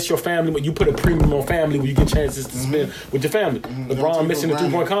fact, you miss your family, but you put a premium on family when you get chances to spend with your family. LeBron missing the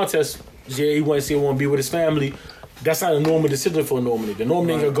 3-point contest. Yeah, he want to be with his family. That's not a normal decision for a Norman. The Norman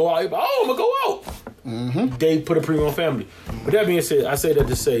ain't gonna go out. I'm gonna go out. They put a premium on family. But that being said, I say that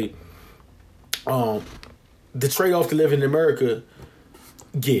to say, the trade-off to living in America,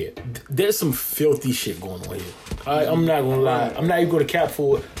 there's some filthy shit going on here. I'm not gonna lie. I'm not even gonna cap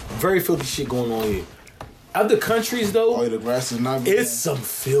for it. Very filthy shit going on here. Other countries, though, the grass is not good. It's some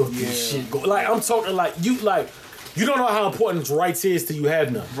filthy shit going. Like, I'm talking like you don't know how important rights is till you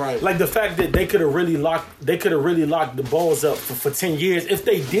have none. Right. Like the fact that they could have really locked the balls up for 10 years if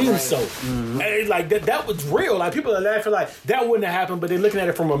they deemed so. And like that was real. Like, people are laughing like that wouldn't have happened, but they're looking at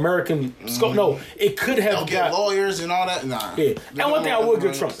it from American scope. No, it could have. They'll get lawyers and all that. Nah. Yeah. And one thing I will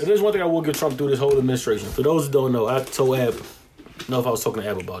give Trump. There's one thing I will give Trump through this whole administration. For those who don't know, I told Ab. I don't know if I was talking to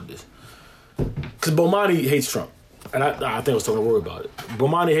Ab about this. Because Bomani hates Trump. And I think I was talking to Roy about it.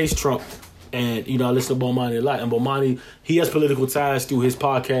 Bomani hates Trump. And I listen to Bomani a lot. And Bomani, he has political ties through his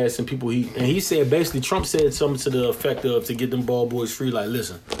podcast and people. He said basically Trump said something to the effect of to get them ball boys free. Like,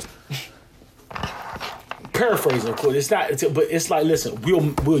 listen, paraphrasing, of course. It's not, but it's like, listen,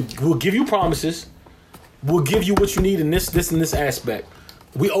 we'll give you promises. We'll give you what you need in this and this aspect.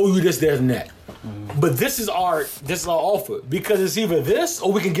 We owe you this, that, and that. But this is our offer, because it's either this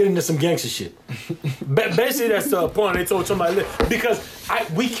or we can get into some gangster shit. Basically, that's the point. They told somebody, because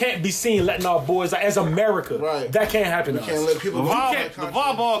we can't be seen letting our boys as America. Right. That can't happen. We can't let people. LeVar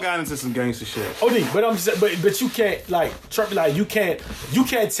Ball got into some gangster shit. But I'm just, but you can't Trump, you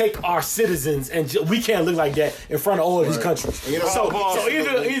can't take our citizens and we can't look like that in front of all of these countries. So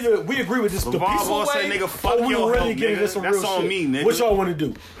either we agree with this the peaceful way, say, nigga, fuck or we your really help, get into nigga. some That's real on shit. me, nigga. What y'all want to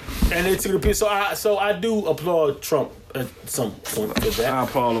do? And they took the piece. So I do applaud Trump at some point for that. I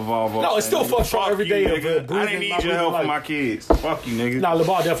applaud LeVar Ball. No, it's still fuck Trump every day. Nigga. I didn't need your help for my kids. Fuck you, nigga. Nah,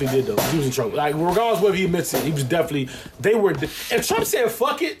 LeVar definitely did though. He was in trouble. Like, regardless of whether he admits it, he was definitely. If Trump said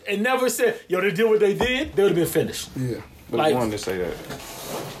fuck it and never said they did what they did, they would have been finished. Yeah. But he wanted to say that.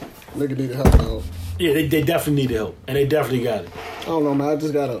 Nigga need help though. Yeah, they definitely need help, and they definitely got it. I don't know, man. I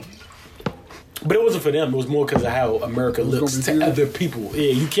just gotta. But it wasn't for them. It was more because of how America looks to other people.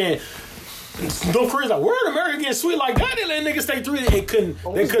 Yeah, you can't. No Koreans like, where America getting sweet like that? They let niggas stay 3. They couldn't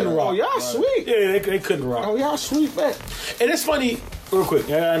rock. Oh, y'all sweet. Yeah, they couldn't rock. Oh, y'all sweet, man. And it's funny, real quick.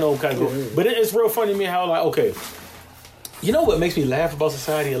 I know I'm kind of but it's real funny to me how, like, okay, you know what makes me laugh about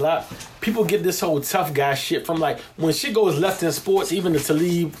society a lot? People get this whole tough guy shit from, like, when shit goes left in sports, even the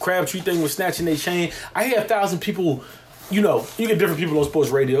Talib Crabtree thing with snatching their chain. I hear 1,000 people. You get different people on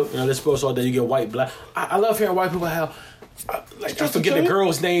sports radio. There's sports all day. You get white, black. I love hearing white people how. I forget the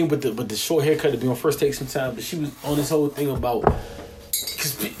girl's name with the short haircut to be on First Take sometime, but she was on this whole thing about,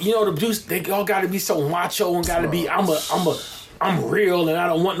 because the dudes, they all got to be so macho and got to be I'm real and I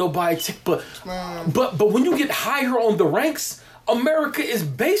don't want nobody but when you get higher on the ranks, America is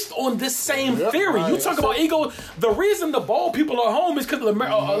based on this same theory. Right. You talk about ego. The reason the ball people are home is because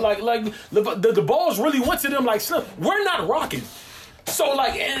the balls really went to them like Slim. We're not rocking. So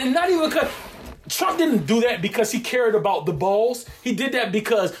and not even because Trump didn't do that because he cared about the balls. He did that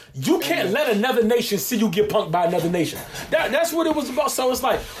because you can't let another nation see you get punked by another nation. That's what it was about. So it's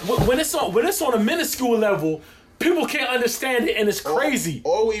like when it's on a minuscule level, people can't understand it, and it's crazy.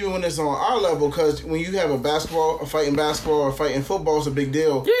 Or even when it's on our level, because when you have a fight in basketball or fight in football, it's a big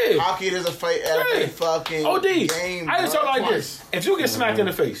deal. Yeah. Hockey, there's a fight every fucking game. I just talk like this. If you get smacked in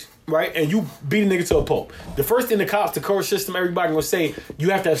the face, right, and you beat a nigga to a pulp, the first thing the cops, the court system, everybody gonna say,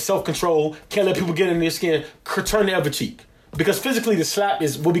 you have to have self-control, can't let people get in their skin, turn the other cheek. Because physically, the slap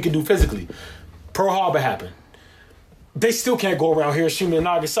is what we can do physically. Pearl Harbor happened. They still can't go around Hiroshima and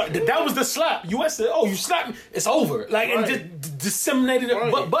Nagasaki. That was the slap. U.S. said, "Oh, you slapped me. It's over." And just disseminated it.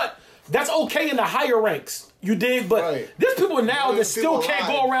 Right. But that's okay in the higher ranks. You dig? But there's people now that still can't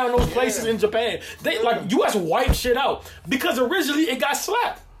go around those places in Japan. They U.S. wiped shit out because originally it got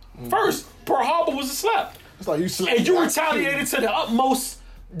slapped. First, Pearl Harbor was a slap. It's like you slapped. And you retaliated to the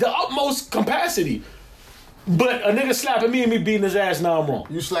utmost capacity. But a nigga slapping me and me beating his ass, now I'm wrong.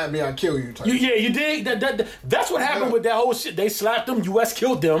 You slap me, I kill you. You dig? That's what happened with that whole shit. They slapped them, U.S.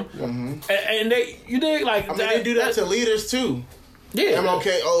 killed them. Mm-hmm. And you dig? They do that to leaders too. Yeah.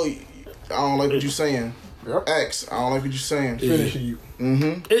 MLK, I don't like what you're saying. Yep. X, I don't like what you're saying. Finishing you.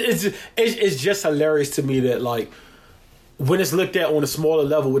 Mm-hmm. It's just hilarious to me that, when it's looked at on a smaller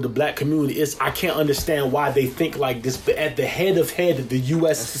level with the black community, I can't understand why they think like this. But at the head of the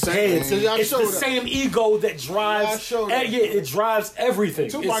U.S. head, it's the same ego that drives. It drives everything.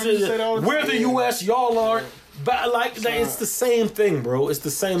 We're the U.S., y'all aren't. But it's the same thing, bro. It's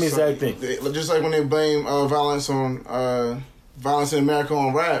the same exact thing. Just like when they blame violence in America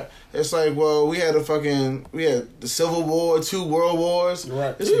on rap. It's like, well, we had the Civil War, 2 world wars.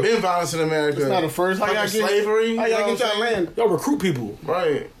 Right. It's been violence in America. It's not the first. How y'all slavery? How y'all get y'all land? Y'all recruit people.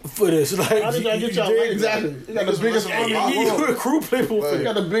 Right. For this. How did y'all get y'all land? Exactly. You got the biggest you recruit people. You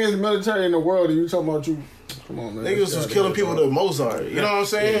got the biggest military in the world, and you talking about you. Come on, man. Niggas was killing people to Mozart. You know what I'm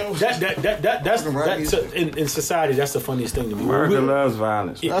saying? That's in society. That's the funniest thing to me. America loves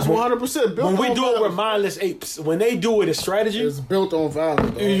violence. That's 100% built. When we do it, we're mindless apes. When they do it, it's strategy. It's built on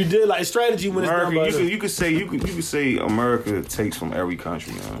violence. You did strategy when America, it's done. You could say America takes from every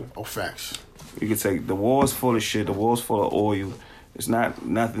country, man. Oh, facts. You could take the war's full of shit. The war's full of oil. It's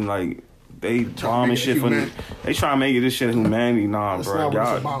nothing like. They bombing shit for they try to make it this shit humanity. Nah, that's bro.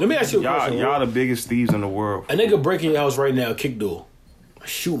 Let me ask you a question. Y'all the biggest thieves in the world. A nigga breaking your house right now, kick door,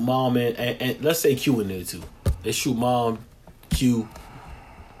 shoot mom and let's say Q in there too. They shoot mom, Q,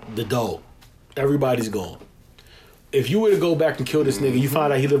 the dog. Everybody's gone. if you were to go back and kill this nigga, you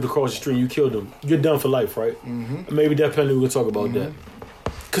find out he lived across the street, you killed him, you're done for life, right? Mm-hmm. Maybe Death Penalty, we'll talk about that.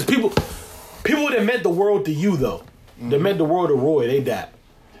 Because people that meant the world to you, though, that meant the world to Roy, they died.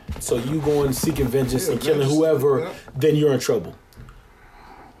 So you going seeking vengeance and killing whoever, then you're in trouble.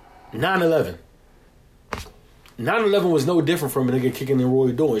 9/11. 9/11 was no different from a nigga kicking in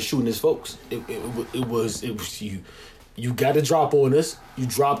Roy door and shooting his folks. It was you. You got a drop on us. You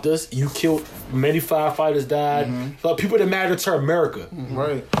dropped us. You killed many firefighters. Died. So people that mattered to America.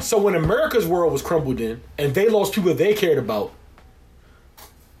 Right. So when America's world was crumbled in, and they lost people they cared about,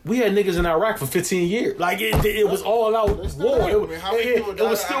 we had niggas in Iraq for 15 years. Like it was all out war. It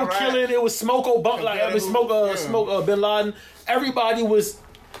was still killing. It was smoke smoke Bin Laden. Everybody was.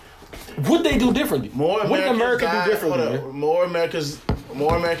 What they do differently? What did America do differently? More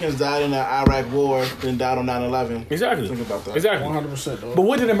Americans died in the Iraq War than died on 9/11. Exactly. Think about that. Exactly. 100%. But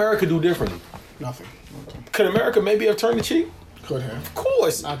what did America do differently? Nothing. Could America maybe have turned the cheek? Could have. Of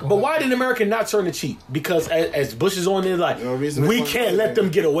course. But why did America not turn the cheek? Because as Bush is on there, like, we can't let them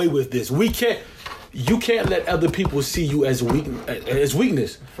get away with this. You can't let other people see you as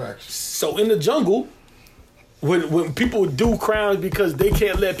weakness. Facts. So in the jungle, when people do crimes because they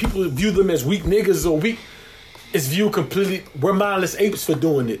can't let people view them as weak niggas or weak, it's viewed completely. We're mindless apes for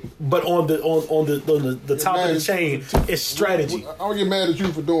doing it. But on the top of the chain, it's strategy. I don't get mad at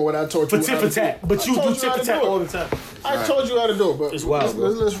you for doing what I taught you. For tit for tat, but you do tit for tat all the time. I told you how to do it, but it's wild.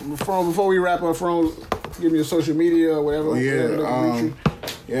 Let's before we wrap up, give me your social media or whatever.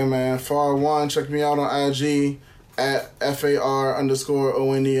 Yeah, man. FAR1, check me out on IG at FAR_ONE_ENT.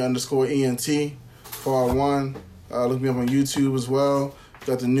 FAR1. Look me up on YouTube as well.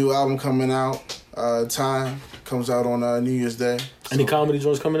 Got the new album coming out. Time comes out on New Year's Day. So. Any comedy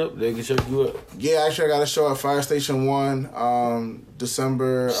joints coming up? They can check you up. Yeah, actually, I got a show at Fire Station 1,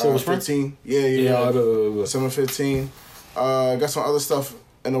 December 15th. Yeah. December 15th. Got some other stuff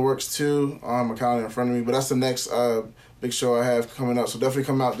in the works too. My calendar in front of me, but that's the next big show I have coming up. So definitely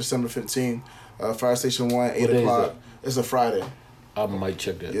come out December 15th. Fire Station 1, 8 o'clock. It's a Friday. I might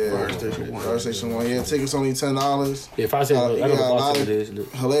check that. Yeah, Fire Station 1. Yeah, tickets only $10. Yeah, Fire Station 1. I got a lot of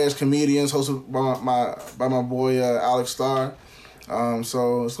hilarious comedians hosted by my boy Alex Starr.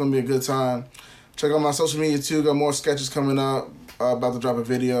 So it's gonna be a good time. Check out my social media too. Got more sketches coming up. About to drop a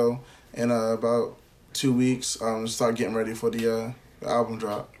video in about 2 weeks. Start getting ready for the album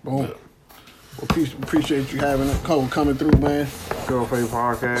drop. Boom. Yeah. Well, appreciate you coming through, man. Girl Favorite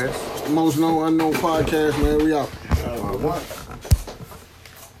Podcast. Most known unknown podcast, man. We out. What?